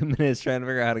last few minutes trying to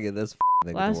figure out how to get this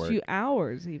thing to Last work. few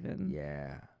hours, even.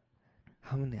 Yeah.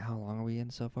 How long are we in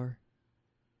so far?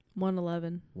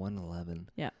 111. 111.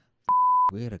 Yeah.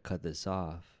 We gotta cut this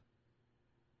off.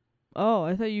 Oh,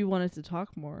 I thought you wanted to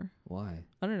talk more. Why?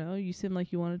 I don't know. You seem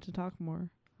like you wanted to talk more.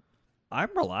 I'm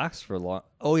relaxed for a long.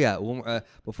 Oh yeah.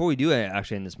 Before we do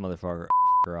actually end this motherfucker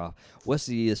off, what's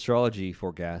the astrology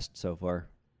forecast so far?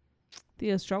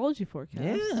 The astrology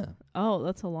forecast. Yeah. Oh,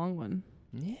 that's a long one.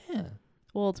 Yeah.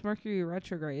 Well, it's Mercury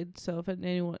retrograde, so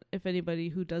if anybody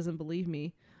who doesn't believe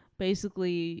me,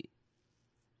 basically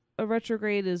a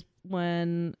retrograde is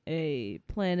when a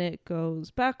planet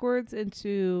goes backwards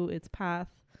into its path,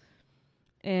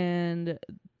 and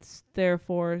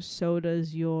therefore so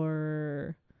does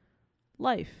your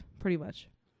life, pretty much.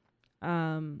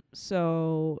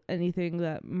 So anything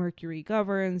that Mercury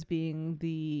governs, being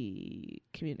the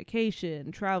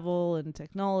communication, travel, and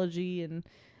technology, and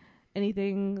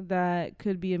anything that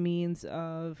could be a means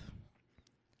of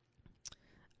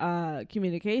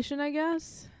communication, I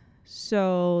guess.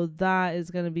 So that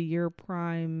is going to be your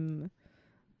prime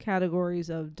categories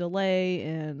of delay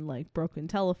and like broken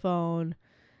telephone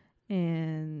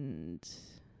and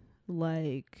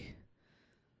like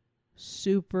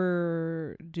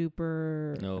super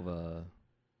duper Nova.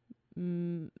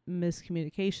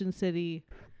 miscommunication city.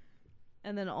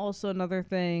 And then also another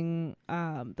thing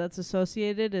that's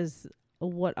associated is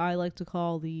what I like to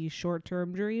call the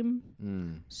short-term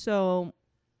dream. So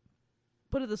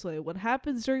put it this way, what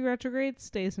happens during retrograde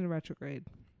stays in retrograde.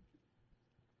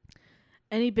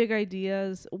 Any big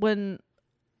ideas when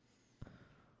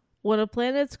a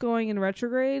planet's going in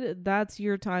retrograde, that's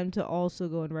your time to also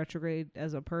go in retrograde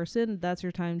as a person. That's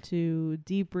your time to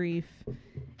debrief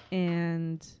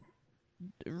and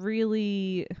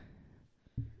really,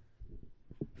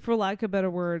 for lack of a better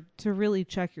word, to really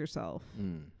check yourself.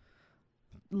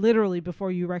 Literally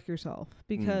before you wreck yourself.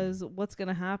 Because what's going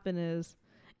to happen is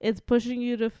it's pushing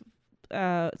you to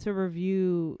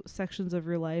review sections of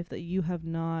your life that you have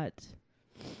not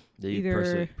That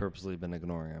you've purposely been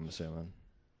ignoring, I'm assuming.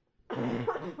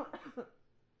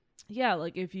 Yeah,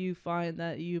 like if you find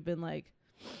that you've been like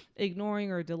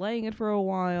ignoring or delaying it for a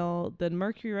while, then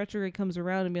Mercury retrograde comes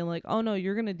around and being like, oh no,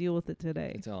 you're going to deal with it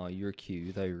today. Oh, you're cute.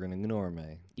 You thought you were going to ignore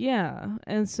me. Yeah.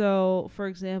 And so, for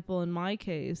example, in my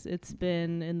case,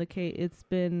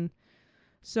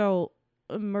 so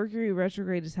Mercury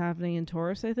retrograde is happening in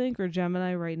Taurus, I think, or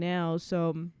Gemini right now.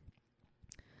 So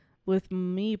with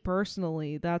me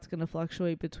personally, that's going to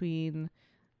fluctuate between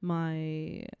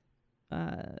my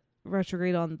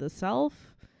retrograde on the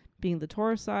self being the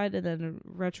Taurus side, and then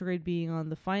retrograde being on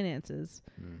the finances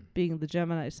being the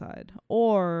Gemini side,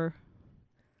 or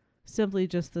simply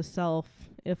just the self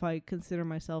if I consider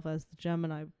myself as the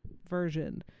Gemini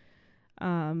version.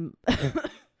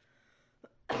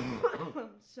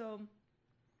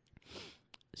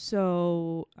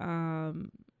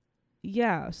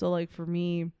 Yeah, so like for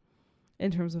me,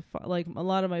 in terms of like a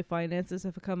lot of my finances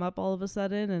have come up all of a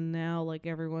sudden, and now like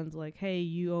everyone's like, hey,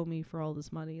 you owe me for all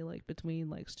this money, like between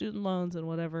like student loans and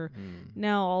whatever.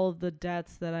 Now all of the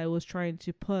debts that I was trying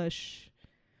to push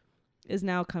is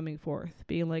now coming forth,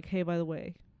 being like, hey, by the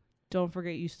way, don't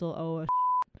forget you still owe us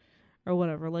or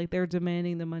whatever. Like they're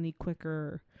demanding the money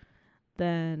quicker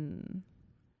than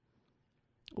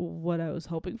what I was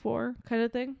hoping for, kind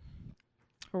of thing,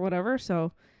 or whatever.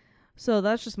 So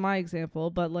that's just my example,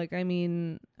 but like, I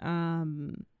mean,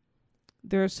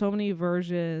 there are so many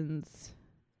versions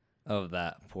of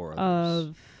that for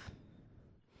others.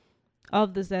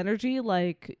 Of this energy.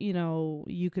 Like, you know,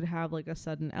 you could have like a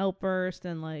sudden outburst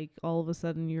and like all of a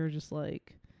sudden you're just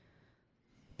like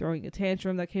throwing a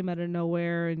tantrum that came out of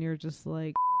nowhere, and you're just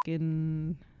like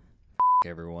in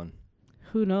everyone.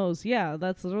 Who knows? Yeah,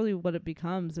 that's literally what it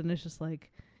becomes. And it's just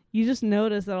like, you just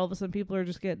notice that all of a sudden people are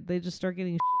they just start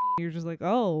getting you're just like,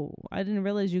 oh, I didn't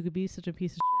realize you could be such a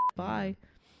piece of shit. Bye.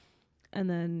 And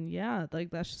then, yeah,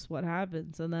 like that's just what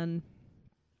happens. And then,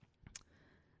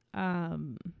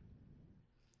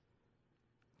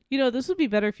 you know, this would be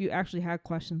better if you actually had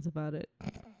questions about it,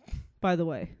 by the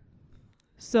way.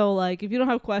 So, like, if you don't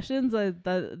have questions,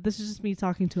 this is just me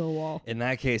talking to a wall. In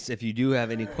that case, if you do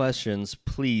have any questions,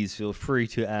 please feel free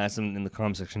to ask them in the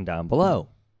comment section down below.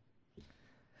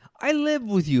 I live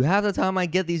with you. Half the time I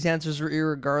get these answers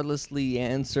irregardlessly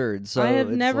answered. So I have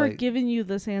it's never like, given you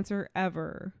this answer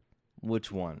ever.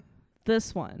 Which one?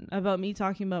 This one, about me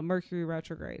talking about Mercury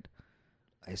retrograde.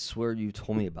 I swear you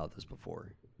told me about this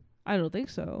before. I don't think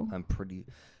so. I'm pretty...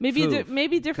 Maybe Foof.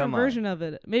 maybe different Come version of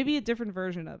it. Maybe a different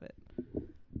version of it.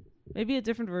 Maybe a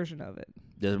different version of it.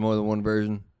 There's more than one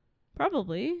version?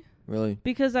 Probably. Really?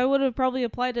 Because I would have probably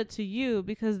applied it to you,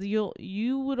 because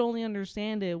you would only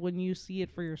understand it when you see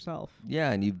it for yourself.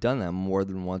 Yeah, and you've done that more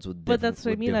than once with But that's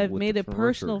what I mean. I've made it different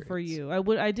personal for retrogrades.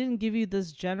 you. I didn't give you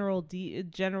this general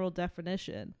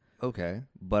definition. Okay,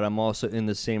 but I'm also in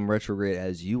the same retrograde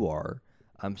as you are.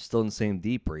 I'm still in the same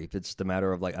debrief. It's the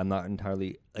matter of like, I'm not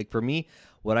entirely like, for me,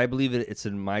 what I believe it's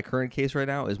in my current case right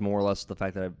now is more or less the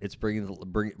fact that it's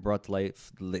brought to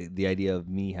life the idea of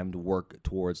me having to work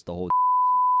towards the whole.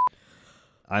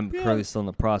 I'm currently still in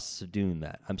the process of doing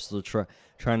that. I'm still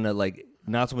trying to like,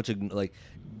 not so much like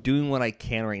doing what I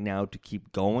can right now to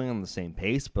keep going on the same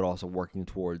pace, but also working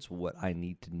towards what I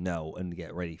need to know and to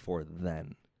get ready for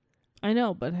then. I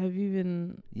know, but have you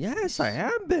been? Yes, I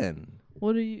have been.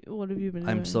 What have you been doing?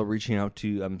 I'm still reaching out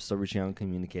and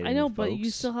communicating. I know, with but folks. you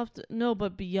still have to. No,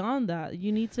 but beyond that,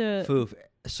 you need to. Foof.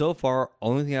 So far,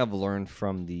 only thing I've learned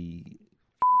from the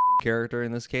character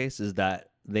in this case is that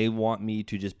they want me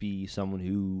to just be someone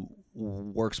who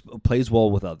plays well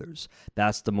with others.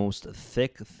 That's the most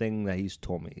thick thing that he's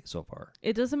told me so far.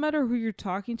 It doesn't matter who you're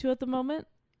talking to at the moment.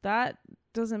 That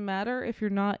doesn't matter if you're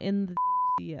not in the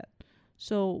yet.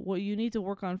 So what you need to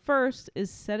work on first is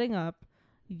setting up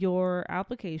your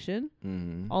application.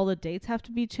 Mm-hmm. All the dates have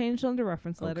to be changed on the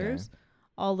reference letters. Okay.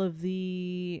 All of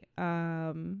the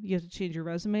you have to change your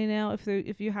resume now if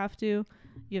you have to.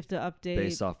 You have to update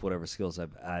Based off whatever skills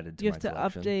I've added to you my have to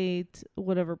collection. update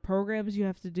whatever programs you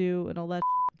have to do and all that.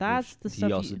 That's the stuff.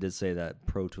 He also did say that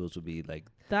Pro Tools would be like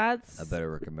that's a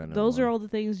better recommended. Those one. are all the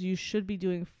things you should be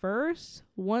doing first.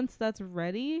 Once that's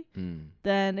ready,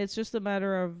 then it's just a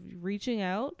matter of reaching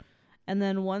out. And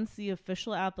then once the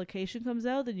official application comes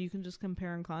out, then you can just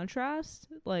compare and contrast,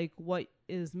 like what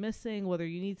is missing, whether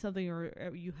you need something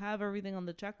or you have everything on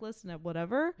the checklist and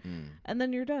whatever. And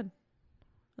then you're done.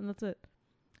 And that's it.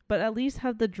 But at least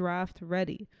have the draft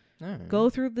ready. Right. Go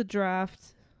through the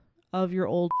draft of your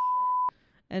old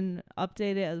and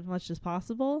update it as much as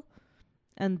possible.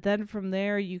 And then from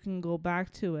there, you can go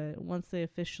back to it once they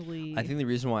officially... I think the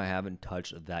reason why I haven't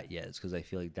touched that yet is because I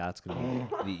feel like that's going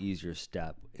to be the easier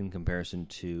step in comparison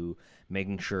to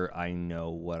making sure I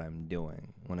know what I'm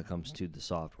doing when it comes to the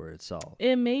software itself.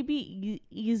 It may be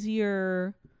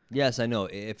easier... Yes, I know.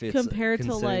 If it's compared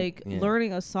to like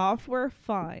learning a software,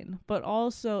 fine. But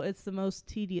also, it's the most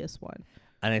tedious one.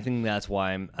 And I think that's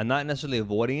why I'm not necessarily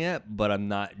avoiding it, but I'm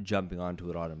not jumping onto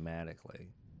it automatically.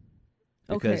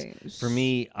 Because Okay. for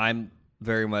me, I'm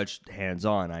very much hands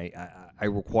on. I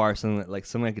require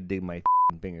something I could dig my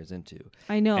fingers into.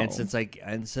 I know. And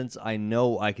since I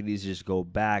know I could easily just go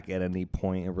back at any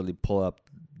point and really pull up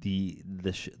the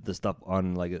stuff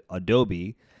on like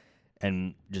Adobe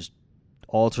and just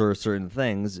alter certain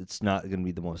things, it's not going to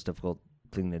be the most difficult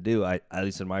thing to do. At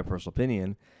least in my personal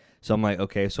opinion. So I'm like,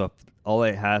 okay, so if all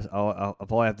I have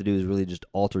to do is really just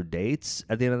alter dates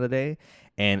at the end of the day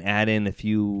and add in a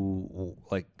few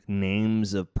like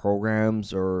names of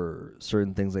programs or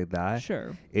certain things like that.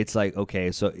 Sure. It's like,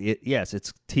 okay, so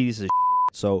it's tedious as shit.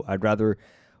 So I'd rather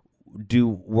do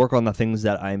work on the things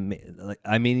that I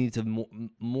may need to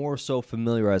more so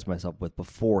familiarize myself with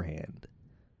beforehand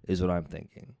is what I'm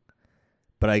thinking.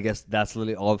 But I guess that's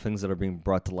literally all the things that are being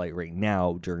brought to light right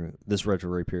now during this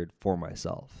retrograde period for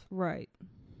myself. Right.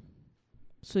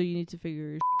 So you need to figure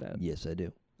your shit out. Yes, I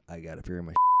do. I got to figure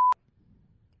my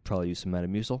probably use some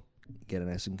Metamucil. Get it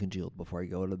nice and congealed before I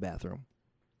go to the bathroom.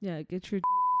 Yeah, get your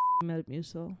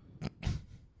Metamucil.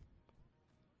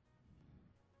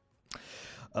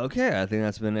 Okay, I think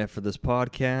that's been it for this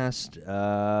podcast.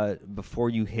 Before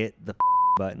you hit the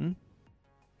button,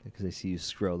 because I see you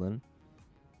scrolling,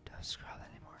 don't scroll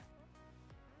anymore.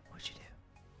 What'd you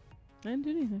do? I didn't do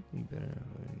anything. You better.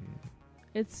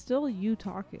 It's still you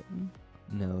talking.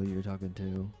 No, you're talking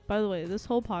to. By the way, this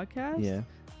whole podcast, Yeah.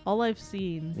 all I've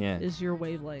seen Yeah. is your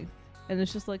wavelength. And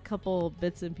it's just like couple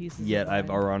bits and pieces. Yet of I've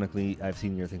mine. I've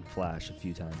seen your thing flash a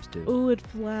few times too. Oh, it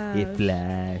flashed. It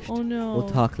flashed. Oh no. We'll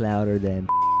talk louder then.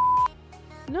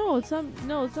 No, it's not.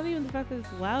 No, it's not even the fact that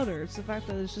it's louder. It's the fact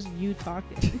that it's just you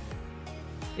talking.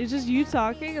 It's just you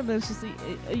talking, and then it's just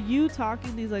you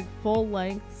talking these like full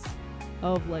lengths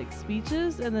of like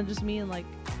speeches, and then just me in like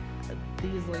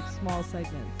these like small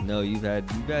segments. No, you've had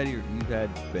bits. You've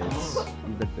had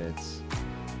bits.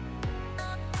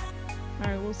 All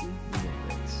right, we'll see. You've had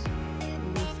bits.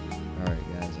 We'll see. All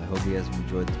right, guys. I hope you guys have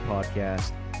enjoyed this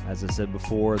podcast. As I said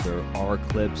before, there are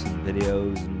clips and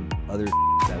videos and other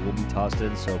that will be tossed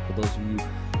in. So for those of you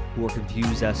who are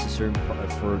confused as to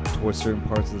towards certain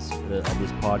parts of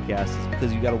this podcast, it's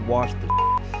because you got to watch the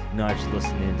not just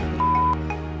listen into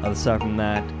the. Aside from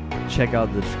that, check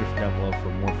out the description down below for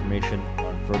more information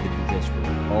on further details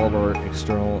for all of our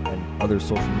external and other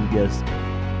social medias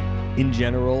in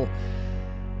general.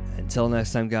 Until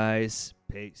next time, guys.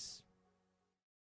 Peace.